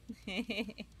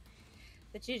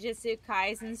 The Jujutsu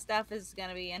Kaisen stuff is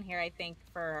gonna be in here, I think,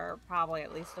 for probably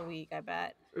at least a week, I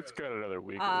bet. It's got another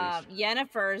week at least.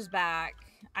 Yennefer's back.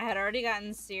 I had already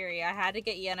gotten Ciri. I had to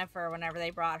get Yennefer whenever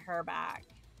they brought her back.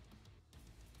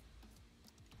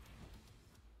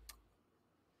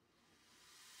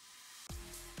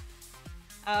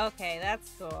 Okay,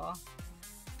 that's cool.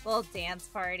 Little dance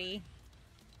party.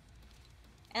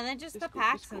 And then just the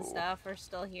packs and stuff are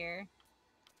still here.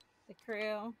 The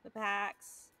crew, the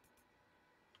packs.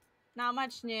 Not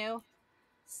much new.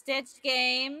 Stitched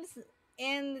Games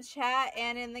in the chat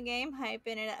and in the game,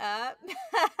 hyping it up.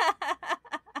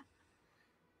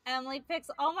 Emily picks.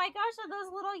 Oh my gosh, are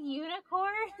those little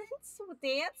unicorns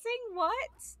dancing? What?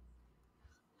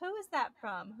 Who is that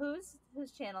from?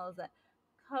 Whose channel is that?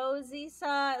 Cozy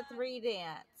Saw 3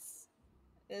 Dance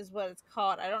is what it's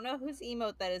called. I don't know whose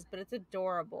emote that is, but it's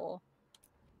adorable.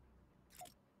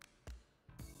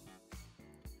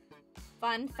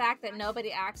 Fun fact that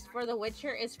nobody asked for: The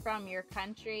Witcher is from your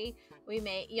country.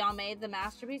 Y'all made the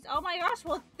masterpiece. Oh my gosh,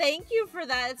 well thank you for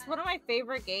that. It's one of my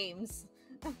favorite games.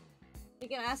 You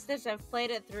can ask Stitch, I've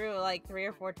played it through like 3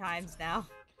 or 4 times now.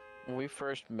 When we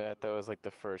first met, that was like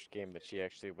the first game that she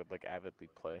actually would like avidly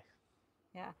play.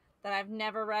 Yeah, that I've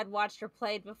never read, watched, or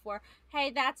played before.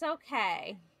 Hey, that's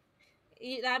okay.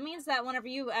 That means that whenever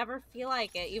you ever feel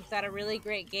like it, you've got a really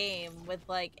great game with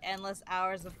like endless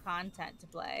hours of content to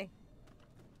play.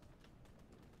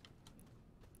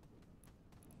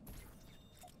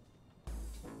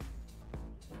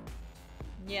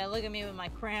 Yeah, look at me with my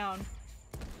crown.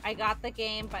 I got the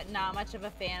game, but not much of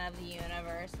a fan of the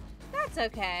universe. That's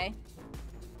okay.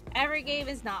 Every game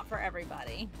is not for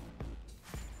everybody.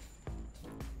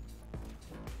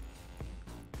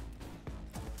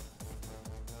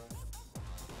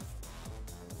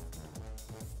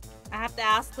 I have to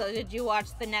ask though, did you watch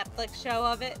the Netflix show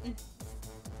of it?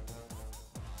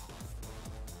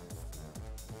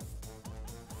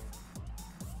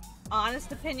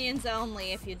 Honest opinions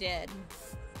only if you did.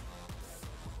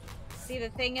 See, the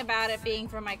thing about it being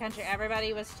from my country,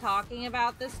 everybody was talking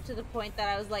about this to the point that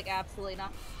I was like, absolutely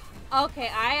not. Okay,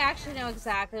 I actually know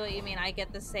exactly what you mean. I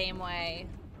get the same way.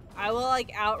 I will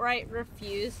like outright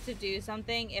refuse to do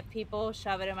something if people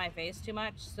shove it in my face too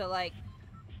much. So like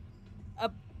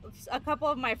a couple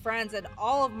of my friends and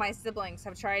all of my siblings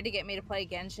have tried to get me to play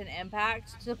Genshin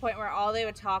Impact to the point where all they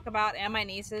would talk about, and my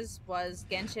nieces, was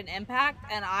Genshin Impact,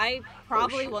 and I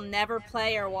probably will never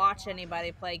play or watch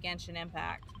anybody play Genshin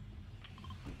Impact.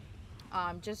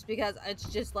 Just because it's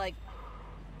just like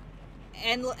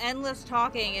endless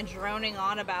talking and droning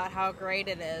on about how great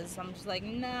it is. I'm just like,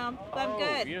 no, I'm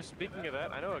good. You know, speaking of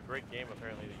that, I know a great game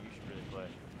apparently that you should really play.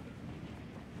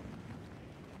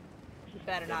 You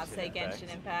better not say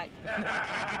Genshin Impact.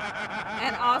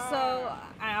 And also,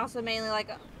 I also mainly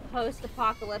like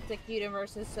post-apocalyptic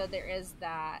universes, so there is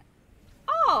that.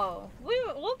 Oh,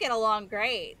 we'll get along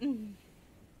great.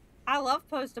 I love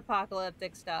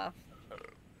post-apocalyptic stuff.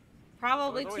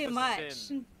 Probably too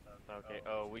much. Okay.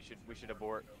 Oh, we should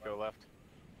abort. Go left.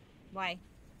 Why?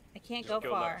 I can't go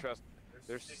far. Left, trust.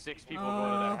 There's 6 people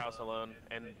going to that house alone,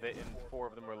 and 4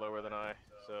 of them are lower than I.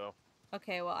 So.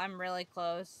 Okay, well I'm really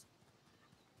close.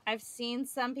 I've seen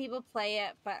some people play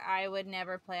it, but I would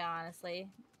never play, honestly.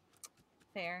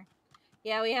 Fair.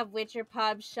 Yeah, we have Witcher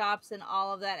pubs, shops, and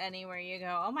all of that anywhere you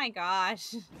go. Oh my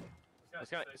gosh.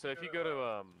 So if you go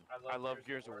to I love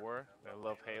Gears of War, I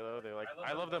love Halo. They're like,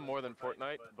 I love them more than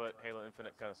Fortnite, but Halo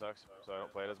Infinite kind of sucks, so I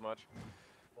don't play it as much.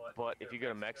 But if you go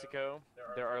to Mexico,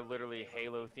 there are literally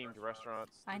Halo-themed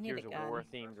restaurants, Gears of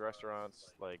War-themed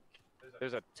restaurants. Like,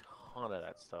 there's a ton of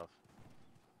that stuff.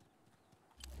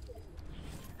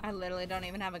 I literally don't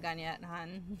even have a gun yet,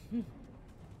 hun.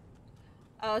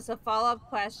 Oh, so follow-up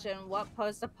question. What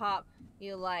post-apop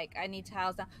you like? I need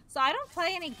tiles down. So I don't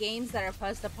play any games that are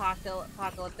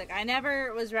post-apocalyptic. I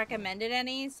never was recommended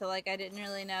any, so like I didn't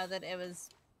really know that it was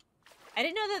I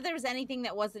didn't know that there was anything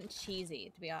that wasn't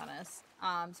cheesy, to be honest.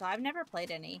 So I've never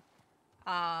played any.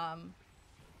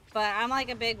 But I'm like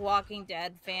a big Walking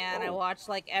Dead fan. I watch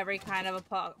like every kind of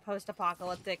a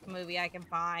post-apocalyptic movie I can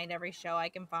find, every show I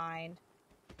can find.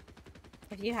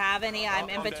 If you have any, I'm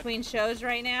in between shows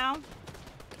right now.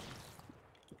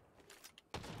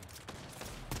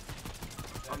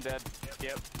 I'm dead.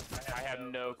 Yep. I have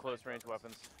no close range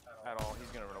weapons at all. He's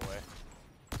gonna run away.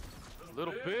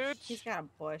 Little bitch! He's got a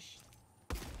bush.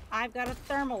 I've got a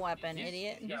thermal weapon,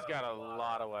 idiot. He's got a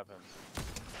lot of weapons.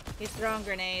 He's throwing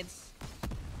grenades.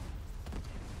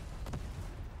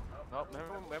 Oh,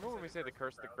 remember when we say the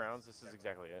curse of the crowns? This is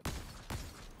exactly it.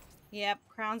 Yep,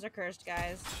 crowns are cursed,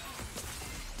 guys.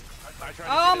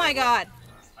 Oh my god!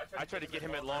 I tried to get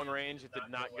him at long range. It did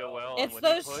not go well. It's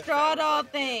those straw doll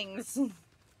things.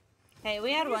 Hey,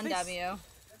 we had one W.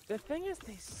 The thing is,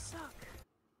 they suck.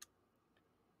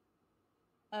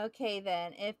 Okay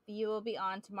then, if you will be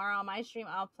on tomorrow on my stream,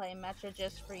 I'll play Metro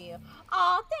just for you.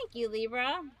 Oh, thank you,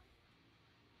 Libra.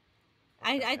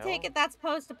 I take it that's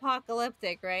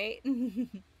post-apocalyptic, right?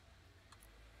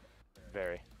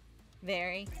 Very.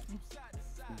 Very.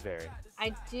 Very.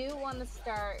 I do want to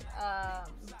start,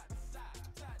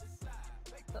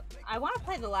 I want to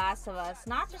play The Last of Us,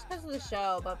 not just because of the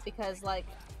show, but because, like,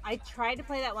 I tried to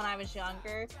play that when I was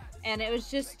younger, and it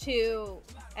was just too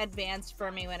advanced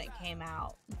for me when it came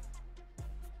out.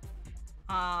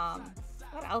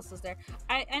 What else is there?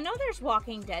 I know there's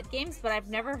Walking Dead games, but I've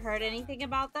never heard anything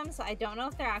about them, so I don't know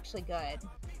if they're actually good.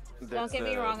 Don't get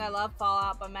me wrong, I love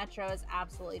Fallout, but Metro is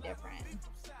absolutely different.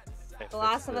 The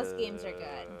Last of Us games are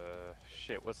good.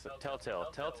 Shit, what's the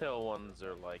Telltale? Telltale ones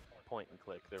are like point and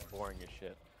click. They're boring as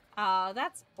shit. Oh,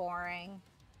 that's boring.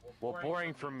 Well,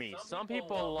 boring for me. Some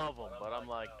people love them, but I'm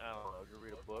like, I don't know. Go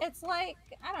read a book. It's like,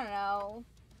 I don't know.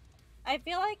 I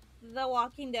feel like The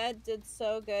Walking Dead did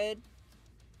so good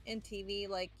in TV.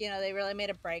 Like, you know, they really made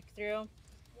a breakthrough.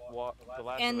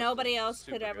 And nobody else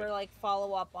could ever, like,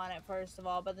 follow up on it, first of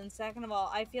all. But then second of all,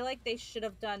 I feel like they should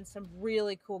have done some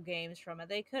really cool games from it.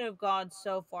 They could have gone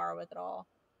so far with it all.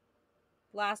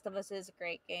 Last of Us is a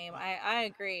great game. I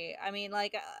agree. I mean,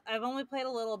 like, I've only played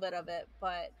a little bit of it,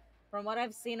 but from what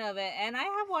I've seen of it, and I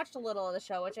have watched a little of the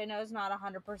show, which I know is not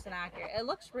 100% accurate, it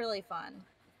looks really fun.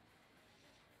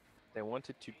 They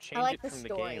wanted to change it from the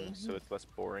game so it's less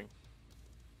boring.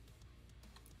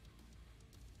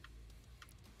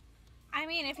 I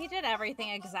mean, if you did everything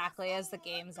exactly as the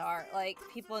games are, like,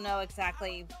 people know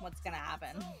exactly what's gonna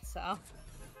happen, so.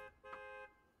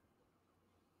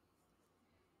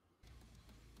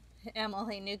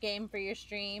 Emily, new game for your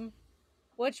stream.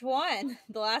 Which one?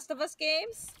 The Last of Us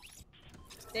games?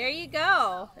 There you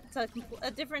go. It's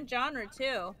a different genre,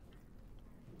 too.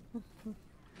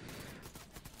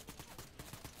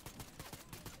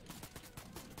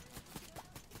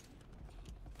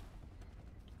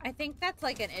 I think that's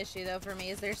like an issue though for me,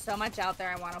 is there's so much out there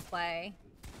I want to play.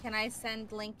 Can I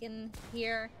send link in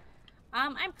here?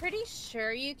 I'm pretty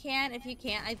sure you can. If you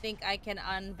can't, I think I can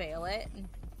unveil it.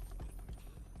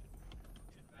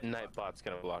 Nightbot's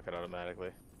gonna block it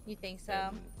automatically. You think so?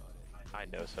 And I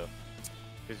know so.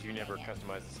 Because you never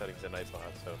customize the settings of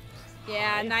Nightbot, so.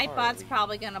 Yeah, Nightbot's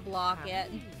probably gonna block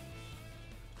it.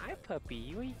 Hi,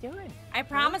 puppy. What are you doing? I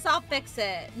promise I'll fix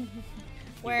it.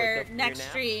 Where next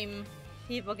stream,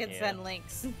 people can send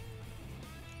links.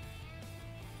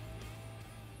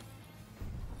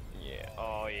 Yeah.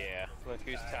 Oh, yeah. Look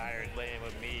who's tired laying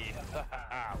with me.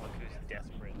 Look who's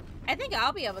desperate. I think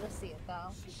I'll be able to see it,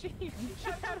 though. She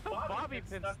had a bobby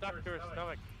pin stuck to her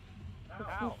stomach.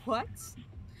 Ow. What?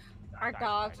 Our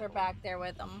dogs are back there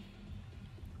with them.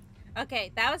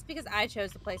 Okay, that was because I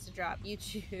chose the place to drop. You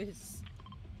choose.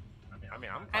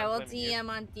 I will DM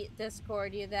on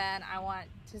Discord you then. I want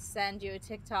to send you a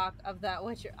TikTok of that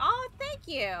Witcher. Oh, thank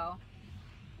you.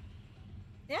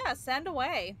 Yeah, send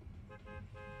away.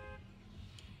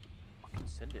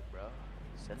 Send it, bro.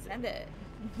 Send it.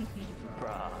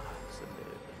 Bruh, send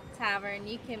it. Tavern,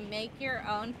 you can make your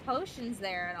own potions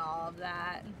there and all of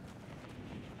that.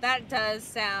 That does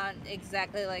sound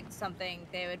exactly like something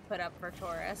they would put up for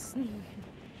tourists.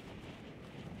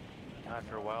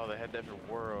 After a while, they had that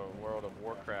for World of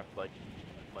Warcraft like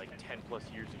 10 plus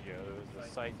years ago. It was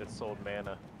a site that sold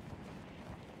mana.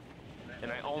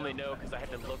 And I only know because I had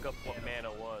to look up what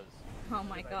mana was. Oh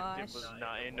my gosh. I was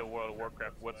not into World of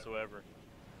Warcraft whatsoever.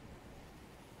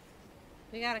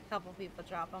 We got a couple people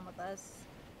dropping with us.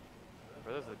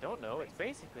 For those that don't know, it's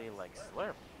basically like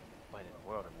Slurp, but in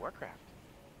World of Warcraft.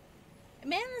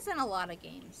 Mana's in a lot of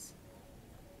games.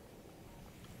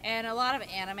 And a lot of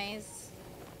animes.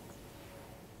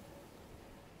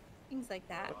 Things like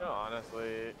that. No,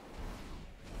 honestly,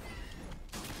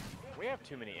 We have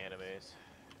too many animes.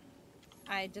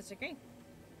 I disagree.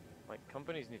 Like,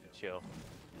 companies need to chill.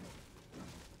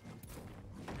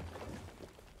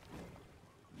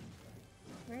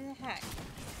 Where the heck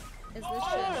is this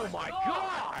Oh shit? my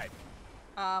god!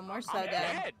 We're so I'm dead.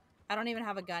 dead. I don't even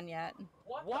have a gun yet.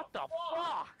 What the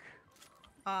fuck?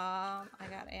 I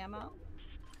got ammo.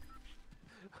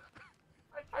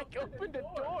 I opened a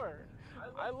door.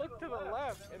 I looked to the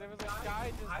left, and there was a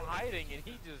guy just hiding, and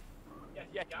he just,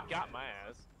 yeah, he got my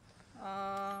ass.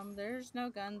 There's no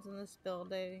guns in this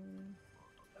building.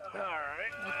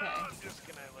 Alright, Okay. I'm just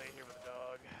gonna lay here with the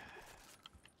dog.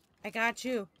 I got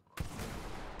you.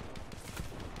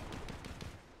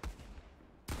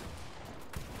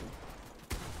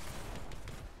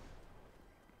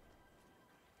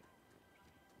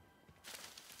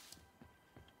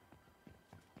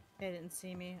 They didn't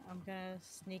see me. I'm gonna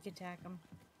sneak attack them.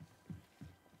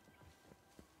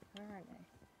 Where are they?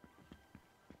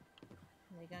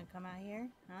 Are they gonna come out here?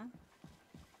 Huh?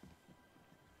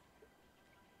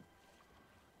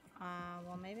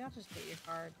 Well, maybe I'll just get your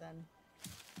card then.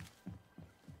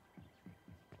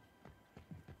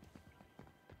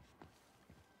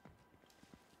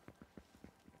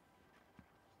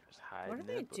 Just hide What are in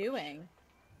the they bush. doing?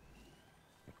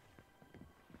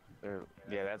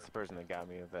 Yeah, that's the person that got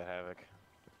me with the havoc.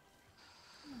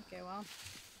 Okay, well.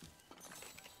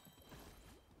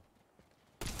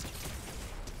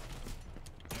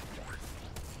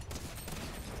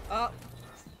 Oh,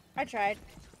 I tried.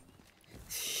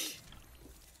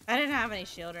 I didn't have any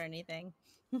shield or anything.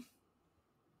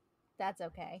 That's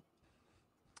okay.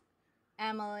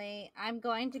 Emily, I'm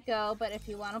going to go, but if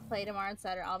you want to play tomorrow and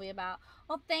Saturday, I'll be about.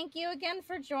 Well, thank you again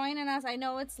for joining us. I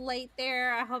know it's late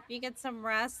there. I hope you get some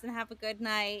rest and have a good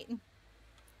night.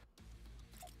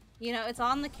 You know, it's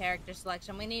on the character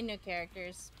selection. We need new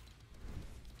characters.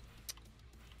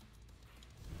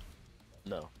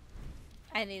 No.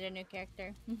 I need a new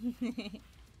character.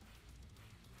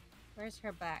 Where's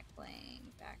her back bling?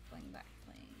 Back bling, back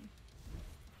bling.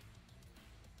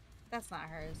 That's not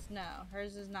hers. No,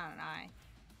 hers is not an eye.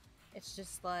 It's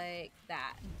just like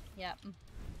that. Yep.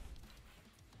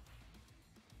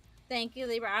 Thank you,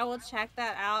 Libra. I will check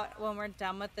that out when we're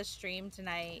done with the stream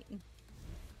tonight.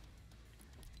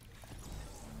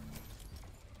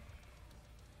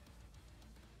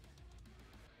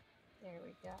 There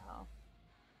we go.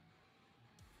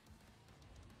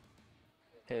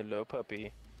 Hello,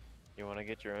 puppy. You want to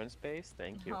get your own space?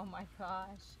 Thank you. Oh my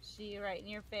gosh. She right in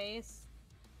your face?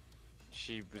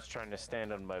 She was trying to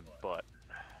stand on my butt.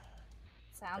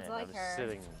 Sounds and like her.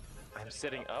 I'm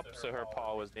sitting up, so her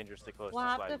paw was dangerously close We'll to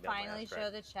have sliding to down my finally ass show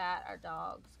crack. the chat our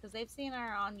dogs, because they've seen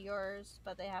her on yours,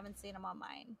 but they haven't seen them on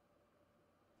mine.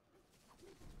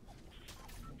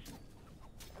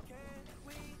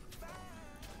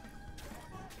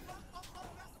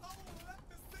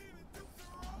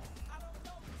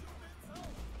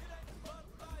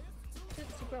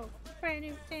 Tootsie Roll, brand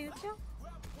new dance show.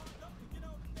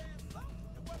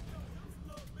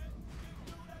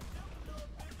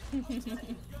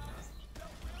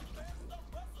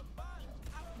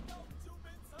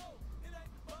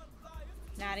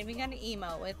 Not even gonna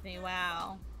emote with me,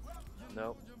 wow.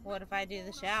 Nope. What if I do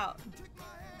the shout?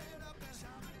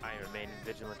 I remain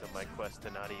vigilant on my quest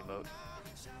to not emote.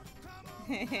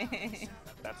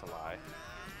 That's a lie.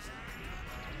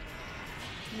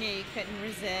 Knew you couldn't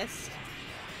resist.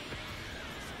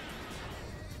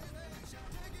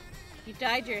 You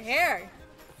dyed your hair.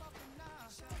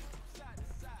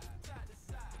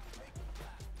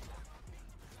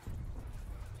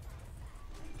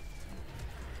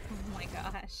 Oh my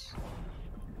gosh.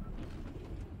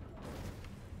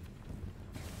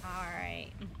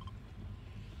 Alright.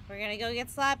 We're gonna go get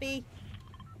sloppy.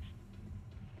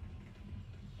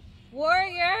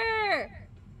 Warrior!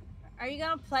 Are you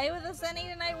gonna play with us any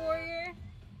tonight, Warrior?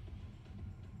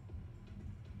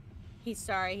 He's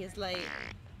sorry, he's late.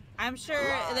 I'm sure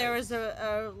there was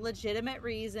a legitimate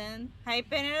reason.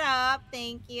 Hyping it up,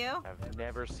 thank you. I've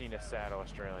never seen a sad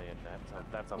Australian.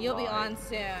 That's a You'll lie. be on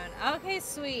soon. Okay,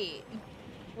 sweet.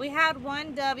 We had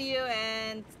one W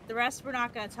and the rest we're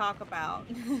not going to talk about.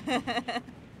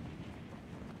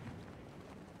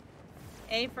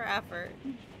 A for effort.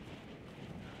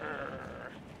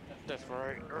 That's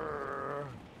right.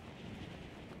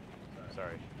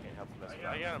 Sorry, can't help but mess with.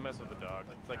 I gotta mess with the dog.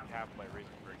 It's like half my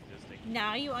reason for existing.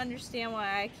 Now you understand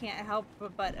why I can't help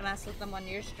but mess with them when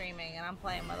you're streaming and I'm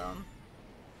playing with them.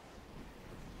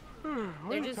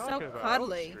 They're just so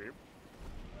cuddly.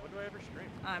 When do I ever stream?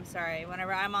 I'm sorry.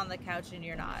 Whenever I'm on the couch and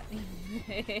you're not.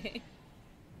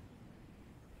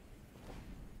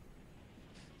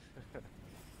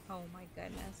 Oh my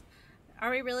goodness. Are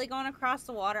we really going across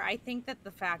the water? I think that the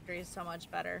factory is so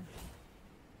much better.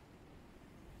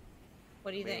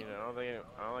 What do you think? I don't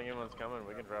think anyone's coming.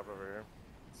 We can drop over here.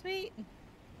 Sweet.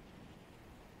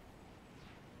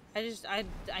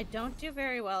 I don't do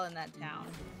very well in that town.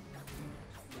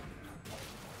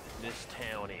 This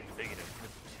town ain't big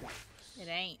enough. It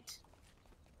ain't.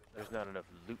 There's not enough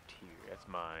loot here. That's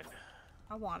mine.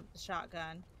 I want the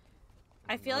shotgun.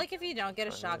 I feel like if you don't get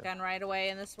a shotgun right away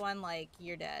in this one, like,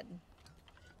 you're dead.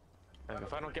 Like,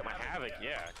 if I don't get my Havoc,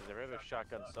 yeah, because the regular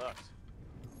shotgun sucks.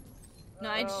 No,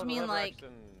 I just mean, like,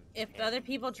 if other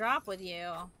people drop with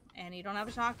you and you don't have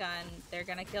a shotgun, they're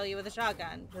gonna kill you with a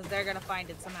shotgun because they're gonna find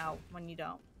it somehow when you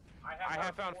don't. I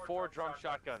have found 4 drum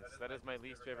shotguns. That is my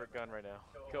least favorite gun right now.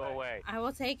 Go away. I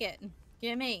will take it.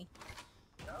 Give me.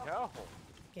 No.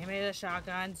 Give me the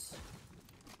shotguns.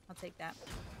 I'll take that.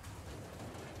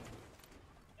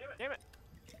 Damn it.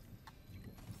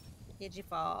 Did you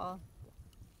fall?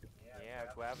 Yeah,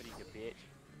 gravity's a bitch.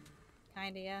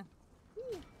 Kinda, yeah.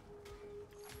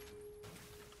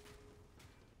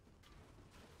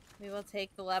 We will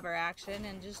take the lever action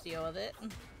and just deal with it.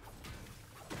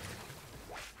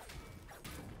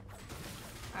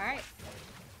 Alright.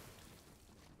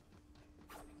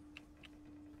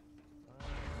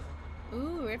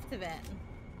 Ooh, rift event.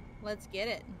 Let's get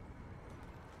it.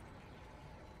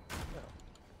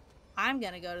 I'm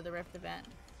gonna go to the rift event.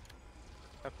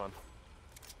 Have fun.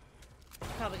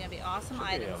 Probably gonna be awesome Should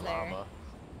items be a there. llama.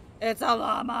 It's a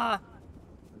llama!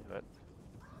 But...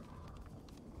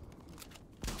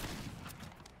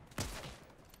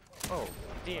 Oh,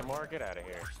 DMR, get out of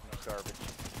here. Garbage.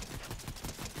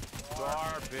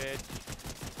 Garbage.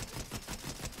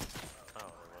 Oh,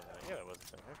 there wasn't. Yeah, there was a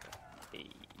thing. Okay. Hey.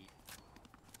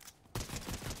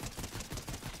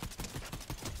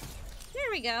 There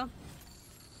we go.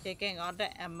 Taking all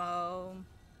the ammo.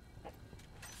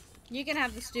 You can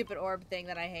have the stupid orb thing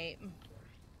that I hate.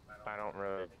 I don't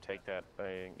really take that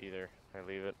thing either. I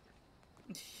leave it.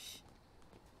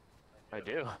 I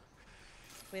do.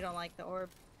 We don't like the orb.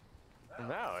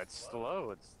 No, it's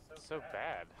slow. It's so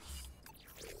bad.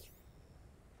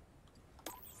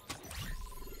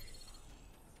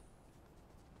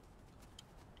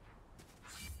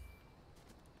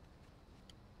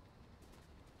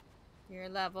 Your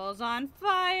level's on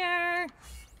fire!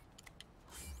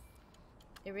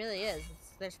 It really is.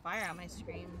 There's fire on my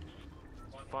screen.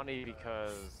 It's funny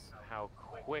because how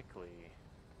quickly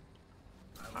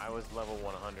I was level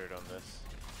 100 on this.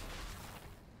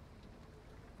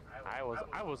 I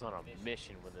was on a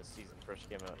mission when this season first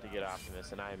came out to get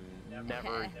Optimus, and I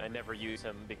never use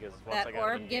him because once That I got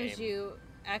orb him in gives game, you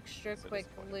extra it's so quick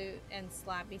disappointing. loot in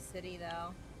Slappy City,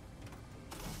 though.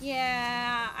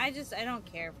 Yeah, I don't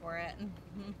care for it.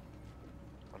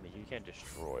 I mean, you can't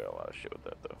destroy a lot of shit with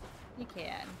that though. You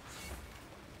can.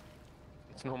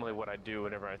 It's normally what I do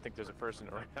whenever I think there's a person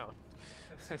around.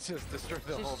 It's just destroy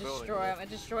the whole Just building. destroy them. It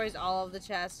destroys all of the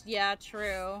chests. Yeah,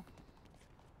 true.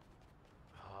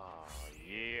 Oh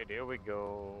yeah, there we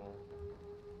go.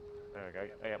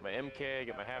 Alright, I got my MK,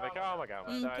 got my Havoc. Oh my god,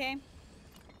 I died. Okay.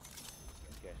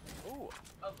 Okay. Ooh,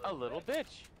 a little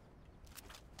bitch.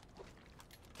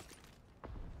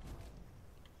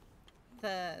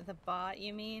 The bot,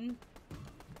 you mean?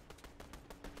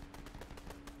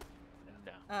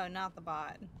 No. Oh, not the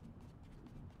bot.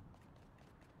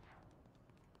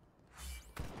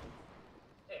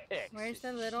 Where's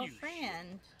the little Execution.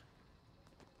 friend?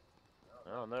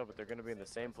 I don't know, but they're gonna be in the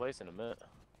same place in a minute.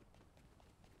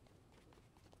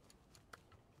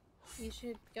 You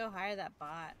should go hire that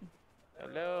bot.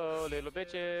 Hello, little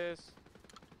bitches.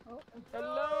 Oh.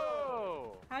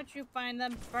 Hello. How'd you find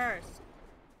them first?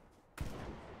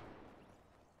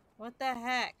 What the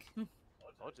heck? I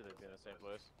told you they'd be in the same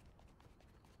place.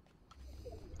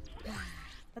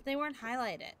 But they weren't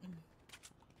highlighted.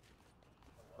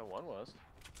 The one was.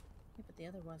 Yeah, but the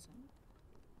other wasn't.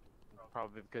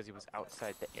 Probably because he was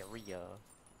outside the area.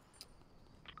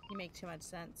 You make too much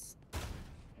sense.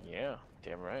 Yeah,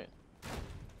 damn right.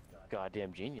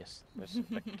 Goddamn genius. There's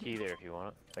a key there if you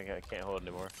want it. I can't hold it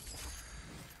anymore.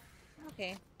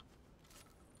 Okay.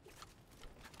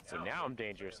 So now I'm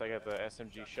dangerous. I got the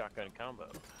SMG shotgun combo.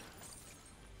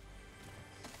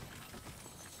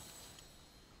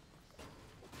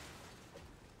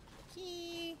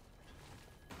 Key.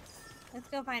 Let's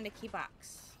go find a key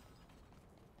box.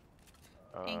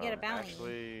 And get a bounty.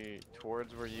 Actually,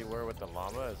 towards where you were with the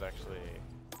llama is actually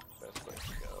the best place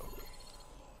to go.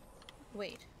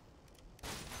 Wait.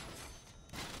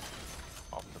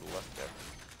 Off to the left there.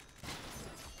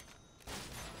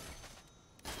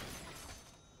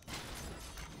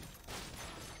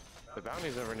 The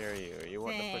bounties over near you. You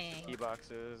want to push the key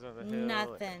boxes on the hill?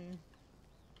 Nothing.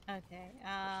 Okay.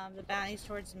 The bounties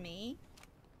towards me.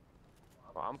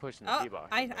 Well, I'm pushing the key box.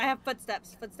 I have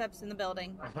footsteps. Footsteps in the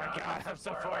building. Oh my god, I'm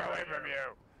so far away from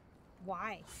you.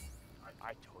 Why?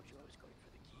 I told you I was going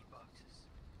for the key boxes.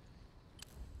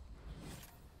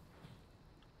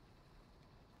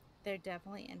 They're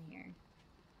definitely in here.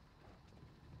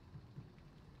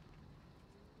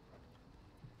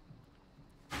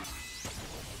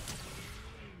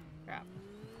 Crap.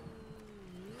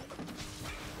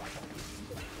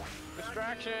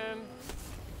 Distraction.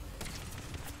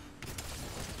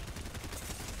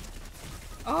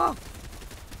 Oh!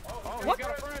 Oh, What? he's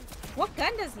got a friend. What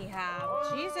gun does he have?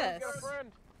 Oh, Jesus. He's got a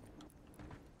friend.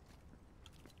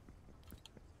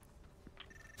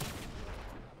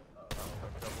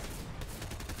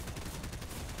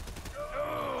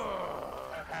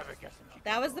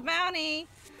 That was the bounty.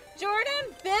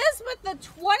 Jordan Biz with the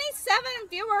 27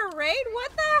 viewer raid?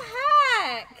 What the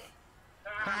heck?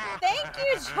 Thank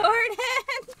you, Jordan.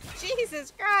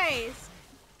 Jesus Christ.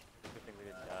 Good thing we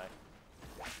didn't die.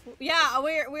 Yeah,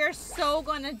 we're so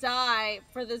gonna die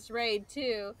for this raid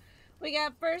too. We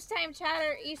got first time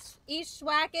chatter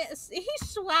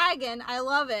Eastwagon. I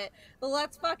love it. The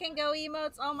let's fucking go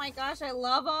emotes. Oh my gosh, I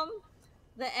love them.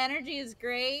 The energy is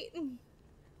great.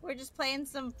 We're just playing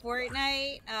some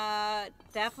Fortnite.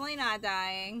 Definitely not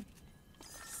dying.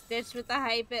 Stitch with the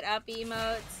hype it up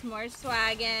emotes. More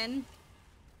swaggin'.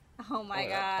 Oh my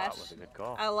gosh. That was a good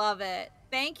call. I love it.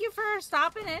 Thank you for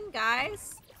stopping in,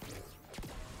 guys.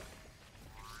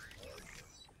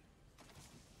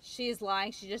 She's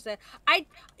lying. She just said,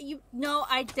 no,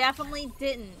 I definitely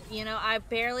didn't. You know, I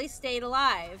barely stayed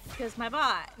alive because my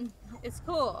bot. It's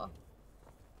cool.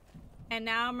 And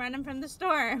now I'm running from the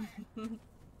storm.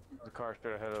 The car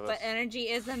straight ahead of us. But energy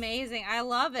is amazing. I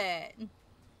love it.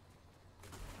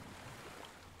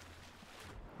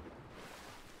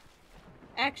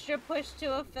 Extra push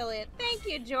to affiliate. Thank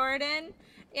you, Jordan.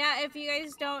 Yeah, if you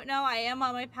guys don't know, I am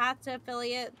on my path to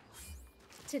affiliate.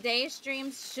 Today's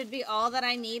streams should be all that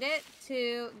I needed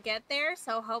to get there.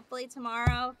 So hopefully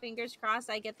tomorrow, fingers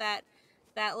crossed, I get that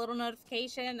little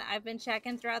notification. I've been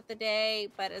checking throughout the day,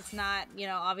 but it's not, you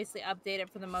know, obviously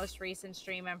updated for the most recent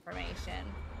stream information.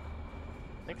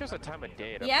 I think there's a time of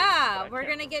day. Yeah, we're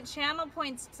gonna get channel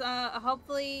points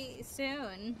hopefully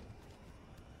soon.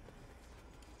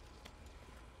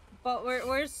 But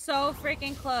we're so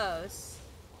freaking close.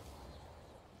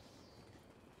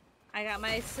 I got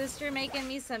my sister making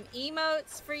me some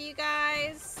emotes for you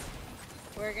guys.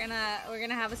 We're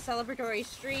gonna have a celebratory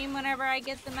stream whenever I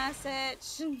get the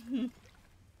message.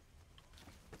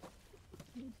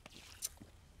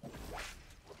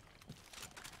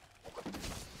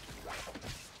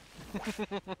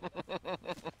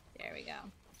 There we go.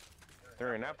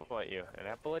 Throw an apple at you. An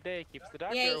apple a day keeps the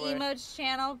doctor Yay, away. emotes,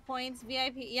 channel points,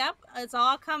 VIP. Yep, it's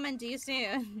all coming to you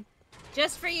soon.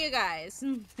 Just for you guys.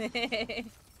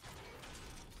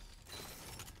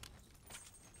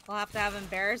 We'll have to have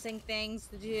embarrassing things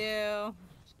to do.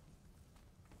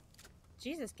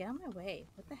 Jesus, get out of my way.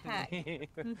 What the heck?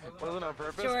 Wasn't on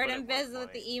purpose. Jordan Biz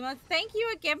with the emotes. Thank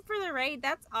you again for the raid.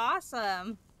 That's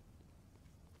awesome.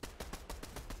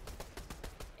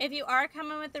 If you are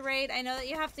coming with the raid, I know that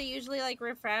you have to usually like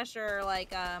refresh or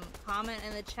like comment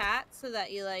in the chat so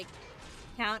that you like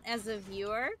count as a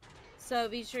viewer. So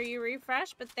be sure you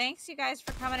refresh. But thanks you guys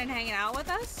for coming and hanging out with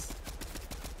us.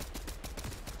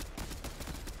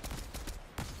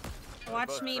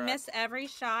 Watch me miss every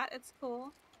shot. It's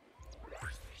cool.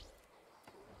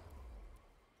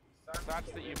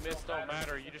 Shots that you miss don't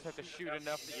matter. You just have to shoot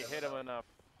enough that you hit them enough.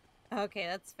 Okay,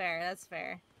 that's fair. That's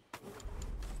fair.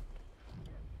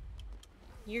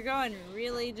 You're going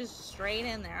really just straight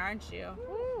in there, aren't you?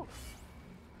 Woo.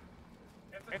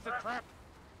 It's a trap.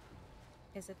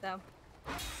 Is it though?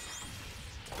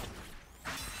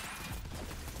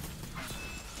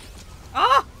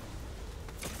 Oh!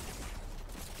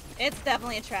 It's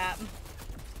definitely a trap.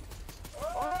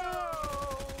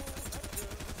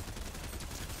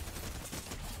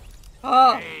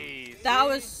 Oh! Hey, That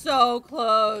was so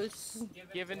close.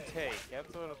 Give and take.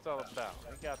 That's what it's all about.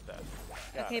 I got that.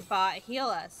 Okay, bot, heal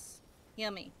us.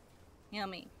 Heal me. Heal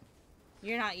me.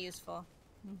 You're not useful.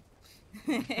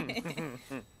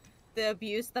 The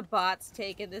abuse the bots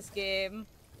take in this game.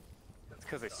 That's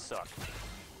because they suck.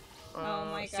 Oh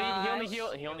my See, gosh.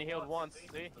 he only healed once. See,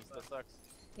 he still sucks.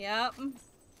 Yep.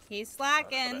 He's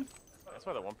slacking. That's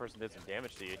why the one person did some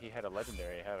damage to you. He had a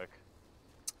legendary Havoc.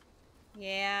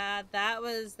 Yeah, that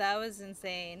was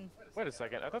insane. Wait a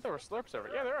second. I thought there were slurps over.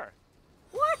 Yeah, there are.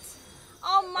 What?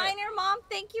 Oh, Miner Mom,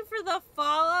 thank you for the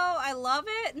follow. I love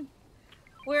it.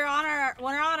 we're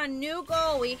on a new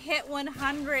goal. We hit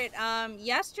 100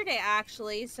 yesterday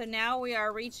actually, so now we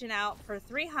are reaching out for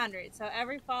 300. So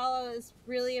every follow is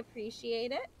really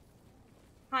appreciated.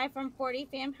 Hi from 40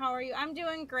 fam, how are you? I'm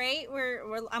doing great.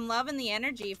 I'm loving the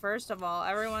energy. First of all,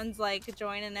 everyone's like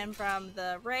joining in from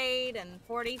the raid and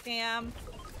 40 fam.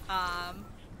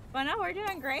 But no, we're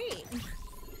doing great.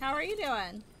 How are you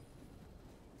doing?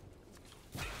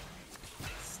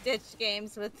 Stitch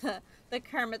games with the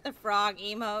Kermit the Frog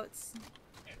emotes.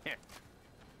 I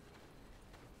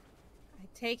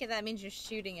take it that means you're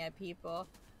shooting at people.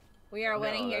 We are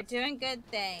winning here. Doing good,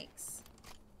 thanks.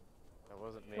 That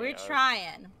wasn't me. We're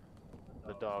trying.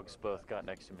 The dogs both got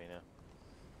next to me now.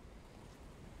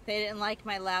 They didn't like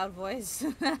my loud voice.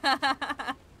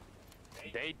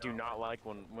 They do not like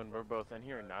when we're both in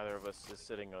here and neither of us is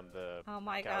sitting on the Oh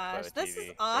my couch by gosh, the this TV.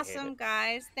 is awesome,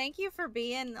 guys. Thank you for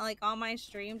being like on my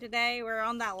stream today. We're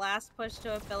on that last push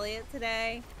to affiliate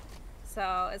today.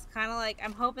 So it's kind of like,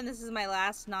 I'm hoping this is my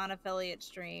last non-affiliate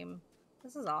stream.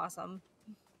 This is awesome.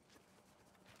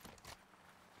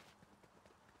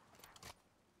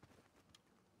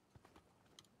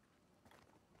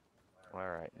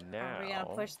 Alright, now... Are we gonna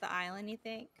push the island, you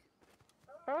think?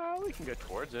 We can go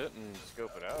towards it and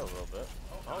scope it out a little bit.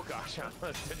 Oh gosh, I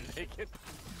almost didn't make it.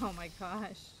 Oh my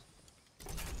gosh.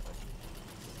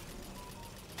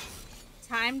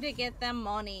 Time to get them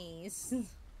monies.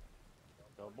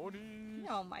 The monies.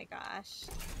 Oh my gosh.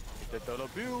 Get the dollar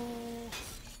bill.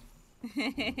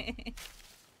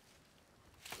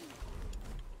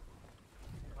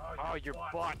 Oh, your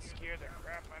bot scared the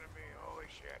crap out of me. Holy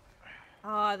shit.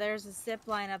 Oh, there's a zip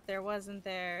line up there, wasn't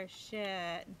there?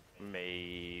 Shit.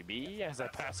 Maybe as I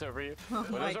pass over you. Oh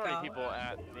But there's my already God. people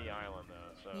at the island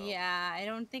though, so. Yeah, I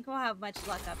don't think we'll have much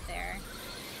luck up there.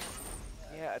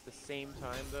 Yeah, at the same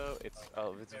time though, it's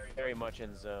very much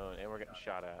in zone and we're getting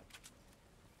shot at.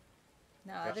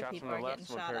 No, Got other shots people from are the getting left,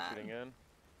 someone shot at. parachuting in.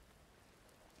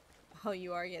 Oh,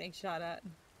 you are getting shot at.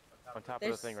 On top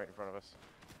There's... of the thing right in front of us.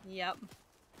 Yep.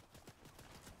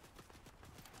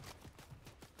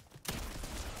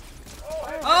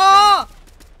 Oh!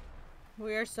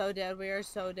 We are so dead. We are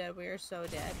so dead. We are so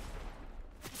dead.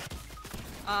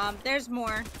 There's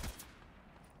more.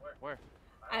 Where?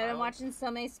 I've been watching so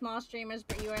many small streamers,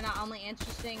 but you are not only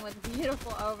interesting with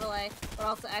beautiful overlay, but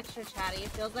also extra chatty. It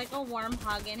feels like a warm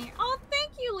hug in here. Oh,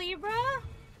 thank you, Libra.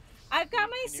 I've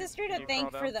got my sister to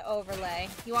thank for the overlay.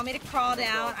 You want me to crawl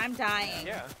down? I'm dying.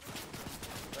 Yeah.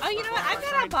 Oh, you know what? I've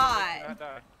got a bot.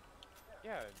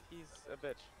 Yeah, he's a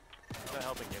bitch. He's not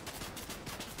helping you.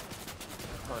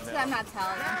 Oh, no. I'm not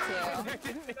telling him to.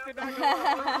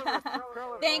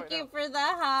 Thank you for the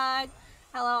hug.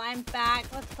 Hello, I'm back.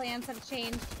 What plans have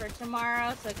changed for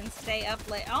tomorrow so I can stay up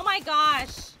late? Oh my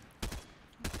gosh!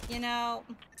 You know,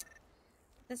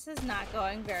 this is not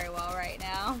going very well right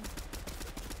now.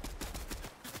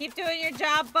 Keep doing your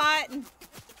job, bot.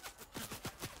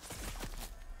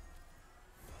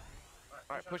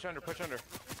 Alright, push under, push under.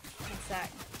 One sec.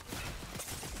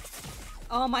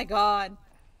 Oh my god.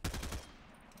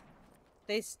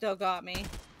 They still got me.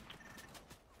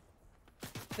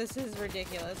 This is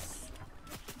ridiculous.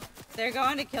 They're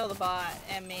going to kill the bot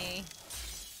and me.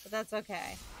 But that's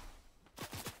okay.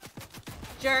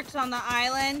 Jerks on the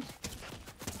island.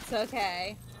 It's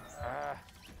okay.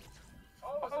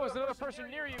 Oh, there's another person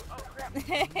near you. Oh, crap.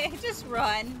 Just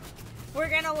run. We're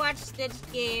gonna watch Stitch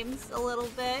games a little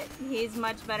bit. He's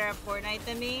much better at Fortnite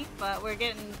than me, but we're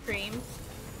getting creamed.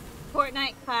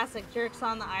 Fortnite classic, jerks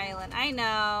on the island. I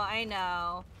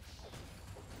know.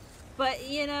 But,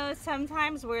 you know,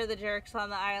 sometimes we're the jerks on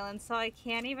the island, so I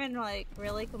can't even, like,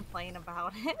 really complain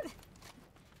about it.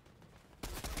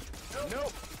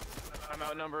 Nope. I'm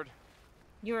outnumbered.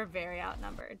 You are very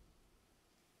outnumbered.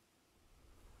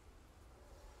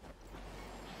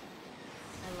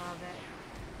 I love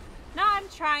it. No, I'm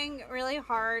trying really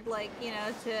hard, like, you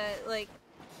know, to, like,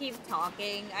 keep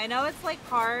talking. I know it's, like,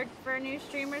 hard for new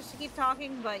streamers to keep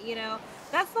talking, but, you know,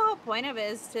 that's the whole point of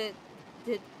it, is to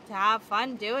have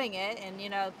fun doing it, and, you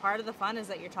know, part of the fun is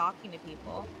that you're talking to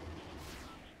people.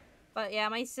 But, yeah,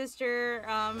 my sister,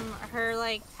 her,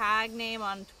 like, tag name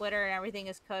on Twitter and everything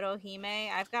is Kotohime.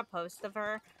 I've got posts of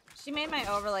her. She made my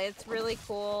overlay. It's really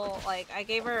cool. Like, I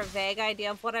gave her a vague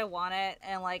idea of what I wanted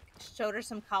and, like, showed her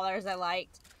some colors I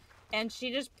liked. And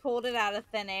she just pulled it out of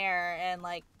thin air and,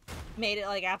 like, made it,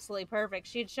 like, absolutely perfect.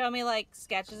 She'd show me, like,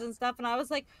 sketches and stuff, and I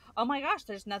was like, oh my gosh,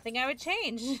 there's nothing I would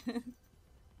change.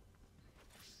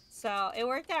 So, it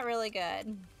worked out really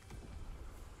good.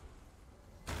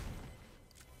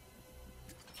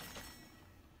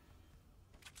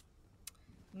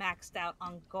 Maxed out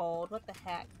on gold. What the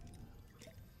heck?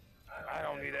 I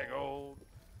don't need that gold.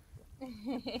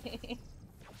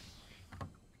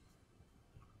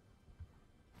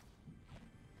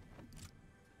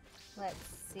 Let's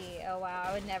see. Oh wow,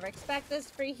 I would never expect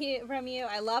this from you.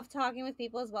 I love talking with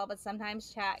people as well, but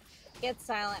sometimes chat gets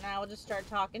silent and I will just start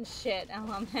talking shit.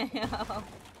 LMAO.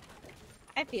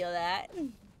 I feel that.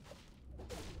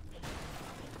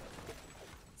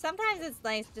 Sometimes it's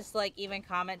nice just like even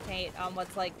commentate on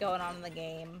what's like going on in the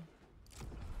game.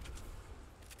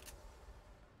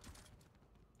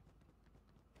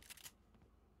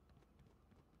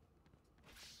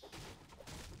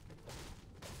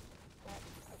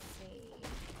 Let's see.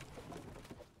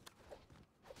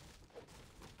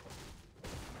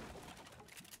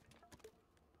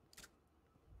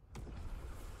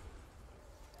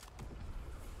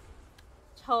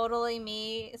 Totally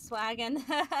me swaggin'.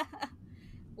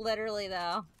 Literally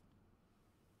though.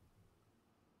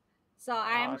 So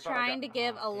I'm trying to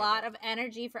give a lot of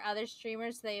energy for other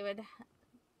streamers so they would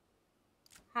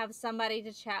have somebody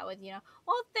to chat with, you know.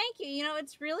 Well, thank you. You know,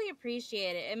 it's really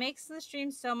appreciated. It makes the stream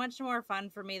so much more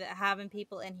fun for me that having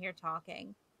people in here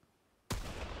talking.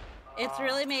 It's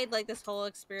really made like this whole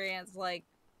experience like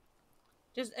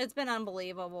just it's been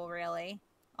unbelievable, really.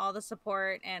 All the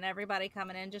support and everybody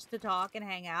coming in just to talk and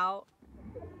hang out.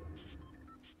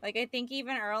 Like I think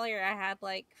even earlier I had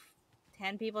like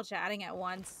 10 people chatting at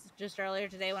once just earlier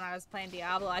today when I was playing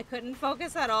Diablo. I couldn't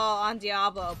focus at all on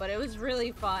Diablo, but it was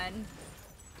really fun.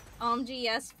 OMG,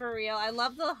 yes, for real. I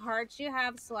love the hearts you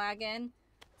have, Swaggin.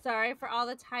 Sorry for all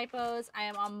the typos. I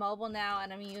am on mobile now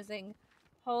and I'm using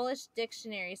Polish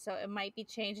dictionary, so it might be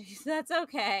changing. That's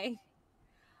okay.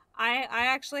 I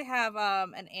actually have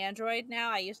an Android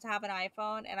now. I used to have an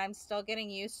iPhone, and I'm still getting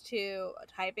used to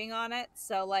typing on it.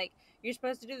 So, like, you're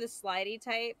supposed to do the slidey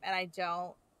type, and I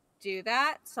don't do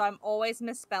that. So I'm always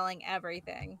misspelling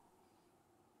everything.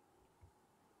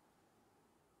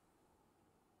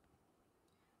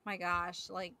 My gosh,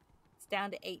 like, it's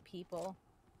down to 8 people.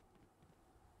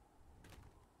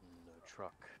 No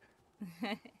truck.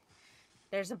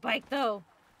 There's a bike, though.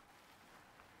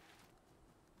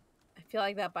 I feel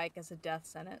like that bike is a death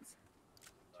sentence.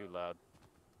 Too loud.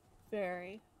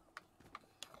 Very.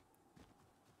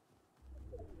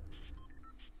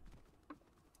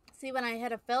 See, when I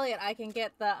hit affiliate, I can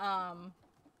get the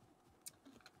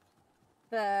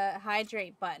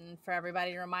hydrate button for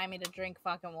everybody to remind me to drink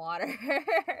fucking water.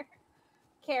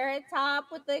 Carrot Top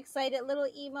with the excited little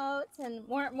emotes and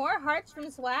more hearts from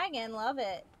Swaggin. Love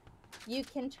it. You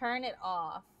can turn it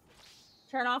off.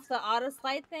 Turn off the auto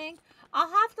slide thing. I'll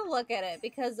have to look at it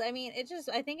because I mean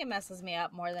I think it messes me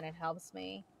up more than it helps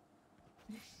me.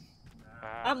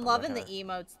 I'm loving the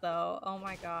emotes though. Oh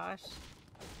my gosh.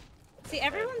 See,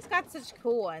 everyone's got such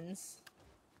cool ones.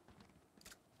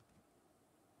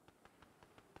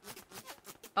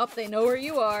 Oh, they know where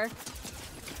you are.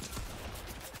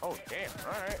 Oh, damn.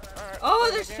 Alright, alright. Oh,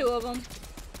 there's 2 of them.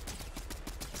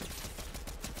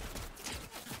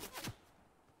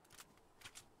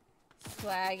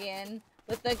 Swaggin'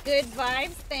 with the good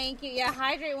vibes. Thank you. Yeah,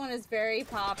 hydrate one is very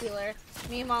popular.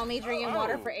 Meanwhile, me drinking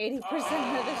water for 80%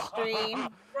 of the stream.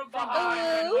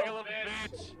 Ooh.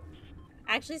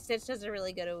 Actually, Stitch does a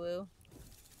really good awoo.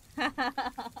 I'm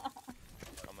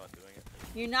not doing it.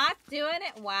 You're not doing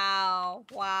it? Wow.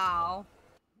 Wow.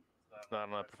 It's not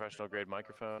on a professional grade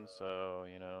microphone, so,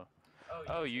 you know.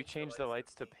 Oh, you changed the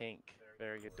lights to pink.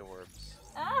 Very adorbs.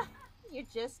 Ah, you're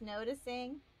just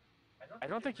noticing. I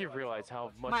don't think you realize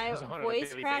how much My goes on voice a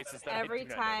daily cracks basis that every I do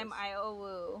not time notice. I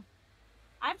awoo.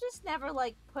 I've just never,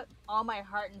 like, put all my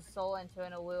heart and soul into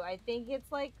an awoo. I think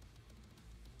it's, like,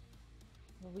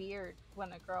 weird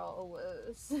when a girl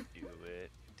awoos. Do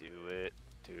it, do it,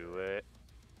 do it.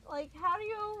 Like, how do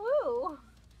you awoo?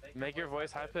 Make your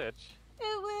voice high pitch.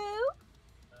 Awoo?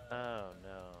 Oh,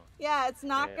 no. Yeah, it's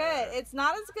not good. It's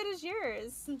not as good as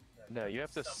yours. No, you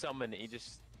have to summon it. You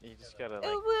just gotta, like...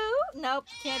 Awoo? Nope,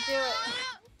 can't do it.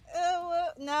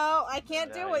 Awoo? No, I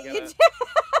can't do what you do.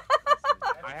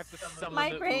 I have to summon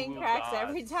My the brain uwu cracks gods.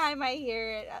 every time I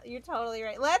hear it. You're totally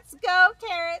right. Let's go,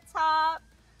 Carrot Top.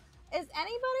 Is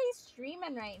anybody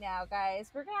streaming right now,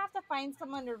 guys? We're gonna have to find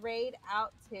someone to raid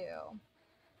out to.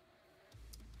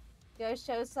 Go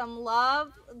show some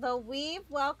love. The Weave,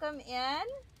 welcome in.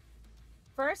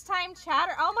 First time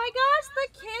chatter. Oh my gosh, the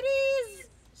kitties!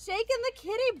 Shaking the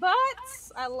kitty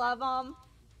butts. I love them.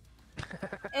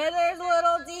 And there's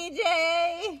little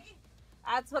DJ.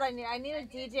 That's what I need. I need a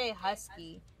DJ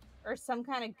husky. Or some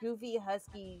kind of goofy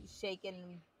husky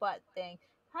shaking butt thing.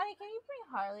 Honey, can you bring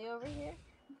Harley over here?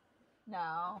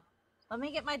 No. Let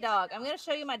me get my dog. I'm going to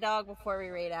show you my dog before we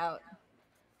raid out.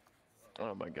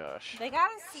 Oh my gosh. They got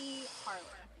to see Harley.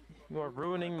 You are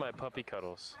ruining my puppy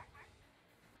cuddles.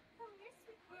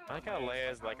 I like how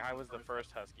Leia's like, I was the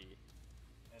first husky,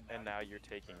 and now you're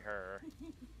taking her.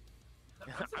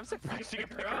 I'm surprised you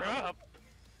can pick her up.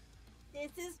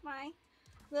 This is my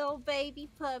little baby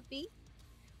puppy.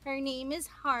 Her name is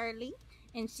Harley,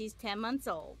 and she's 10 months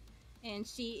old. And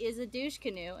she is a douche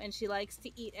canoe, and she likes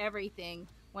to eat everything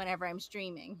whenever I'm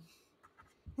streaming.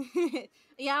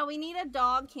 Yeah, we need a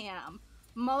dog cam.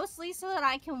 Mostly so that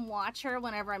I can watch her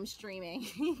whenever I'm streaming.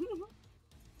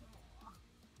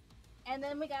 And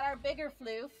then we got our bigger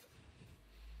floof.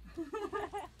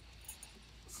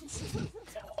 This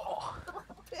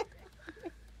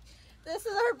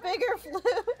is our bigger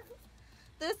floof.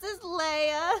 This is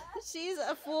Leia. She's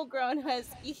a full-grown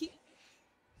husky.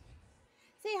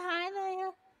 Say hi,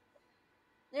 Leia.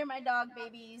 They're my dog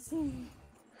babies. All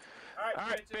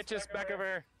right, bitches, back over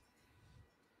here.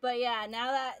 But yeah,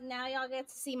 now y'all get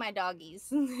to see my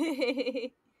doggies.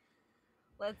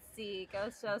 Let's see. Go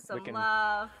show some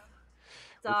love.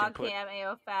 Dog cam,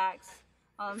 AO facts.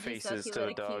 Faces to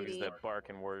the dogs that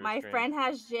bark in Warrior My Stream. friend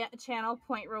has channel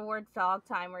point rewards dog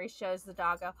time where he shows the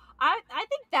doggo. I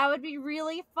think that would be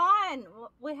really fun.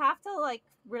 We have to like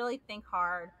really think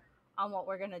hard on what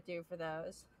we're gonna do for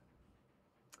those.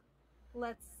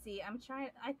 Let's see. I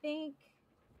think,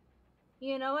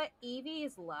 you know what? Evie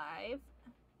is live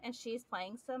and she's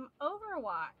playing some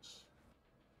Overwatch.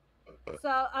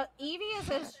 So Evie is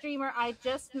a streamer I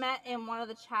just met in one of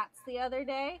the chats the other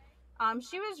day.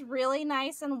 She was really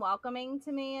nice and welcoming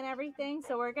to me and everything.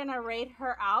 So we're gonna raid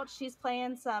her out. She's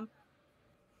playing some,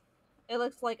 it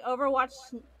looks like Overwatch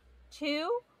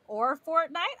 2 or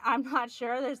Fortnite. I'm not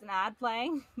sure. There's an ad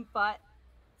playing, but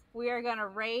we are gonna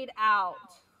raid out.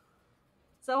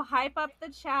 So hype up the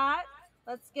chat.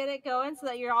 Let's get it going so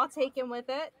that you're all taken with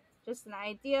it. Just an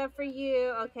idea for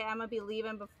you. Okay, I'm gonna be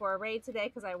leaving before a raid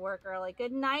today because I work early.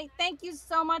 Good night. Thank you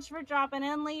so much for dropping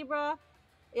in, Libra.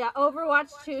 Yeah,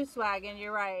 Overwatch 2 swaggin',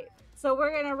 you're right. So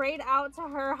we're gonna raid out to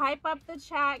her, hype up the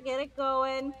chat, get it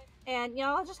going, and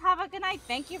y'all just have a good night.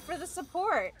 Thank you for the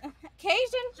support.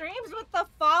 Cajun Dreams with the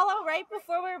follow right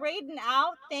before we're raiding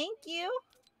out. Thank you.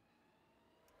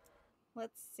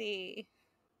 Let's see.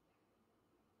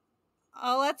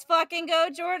 Oh, let's fucking go,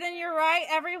 Jordan. You're right.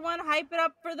 Everyone, hype it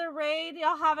up for the raid.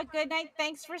 Y'all have a good night.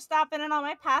 Thanks for stopping in on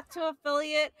my path to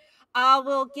affiliate.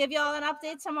 We'll give y'all an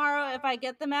update tomorrow if I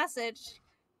get the message.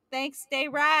 Thanks. Stay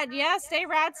rad. Yeah, stay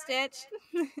rad, Stitch.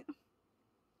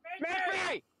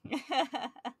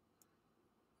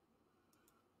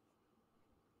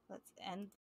 Let's end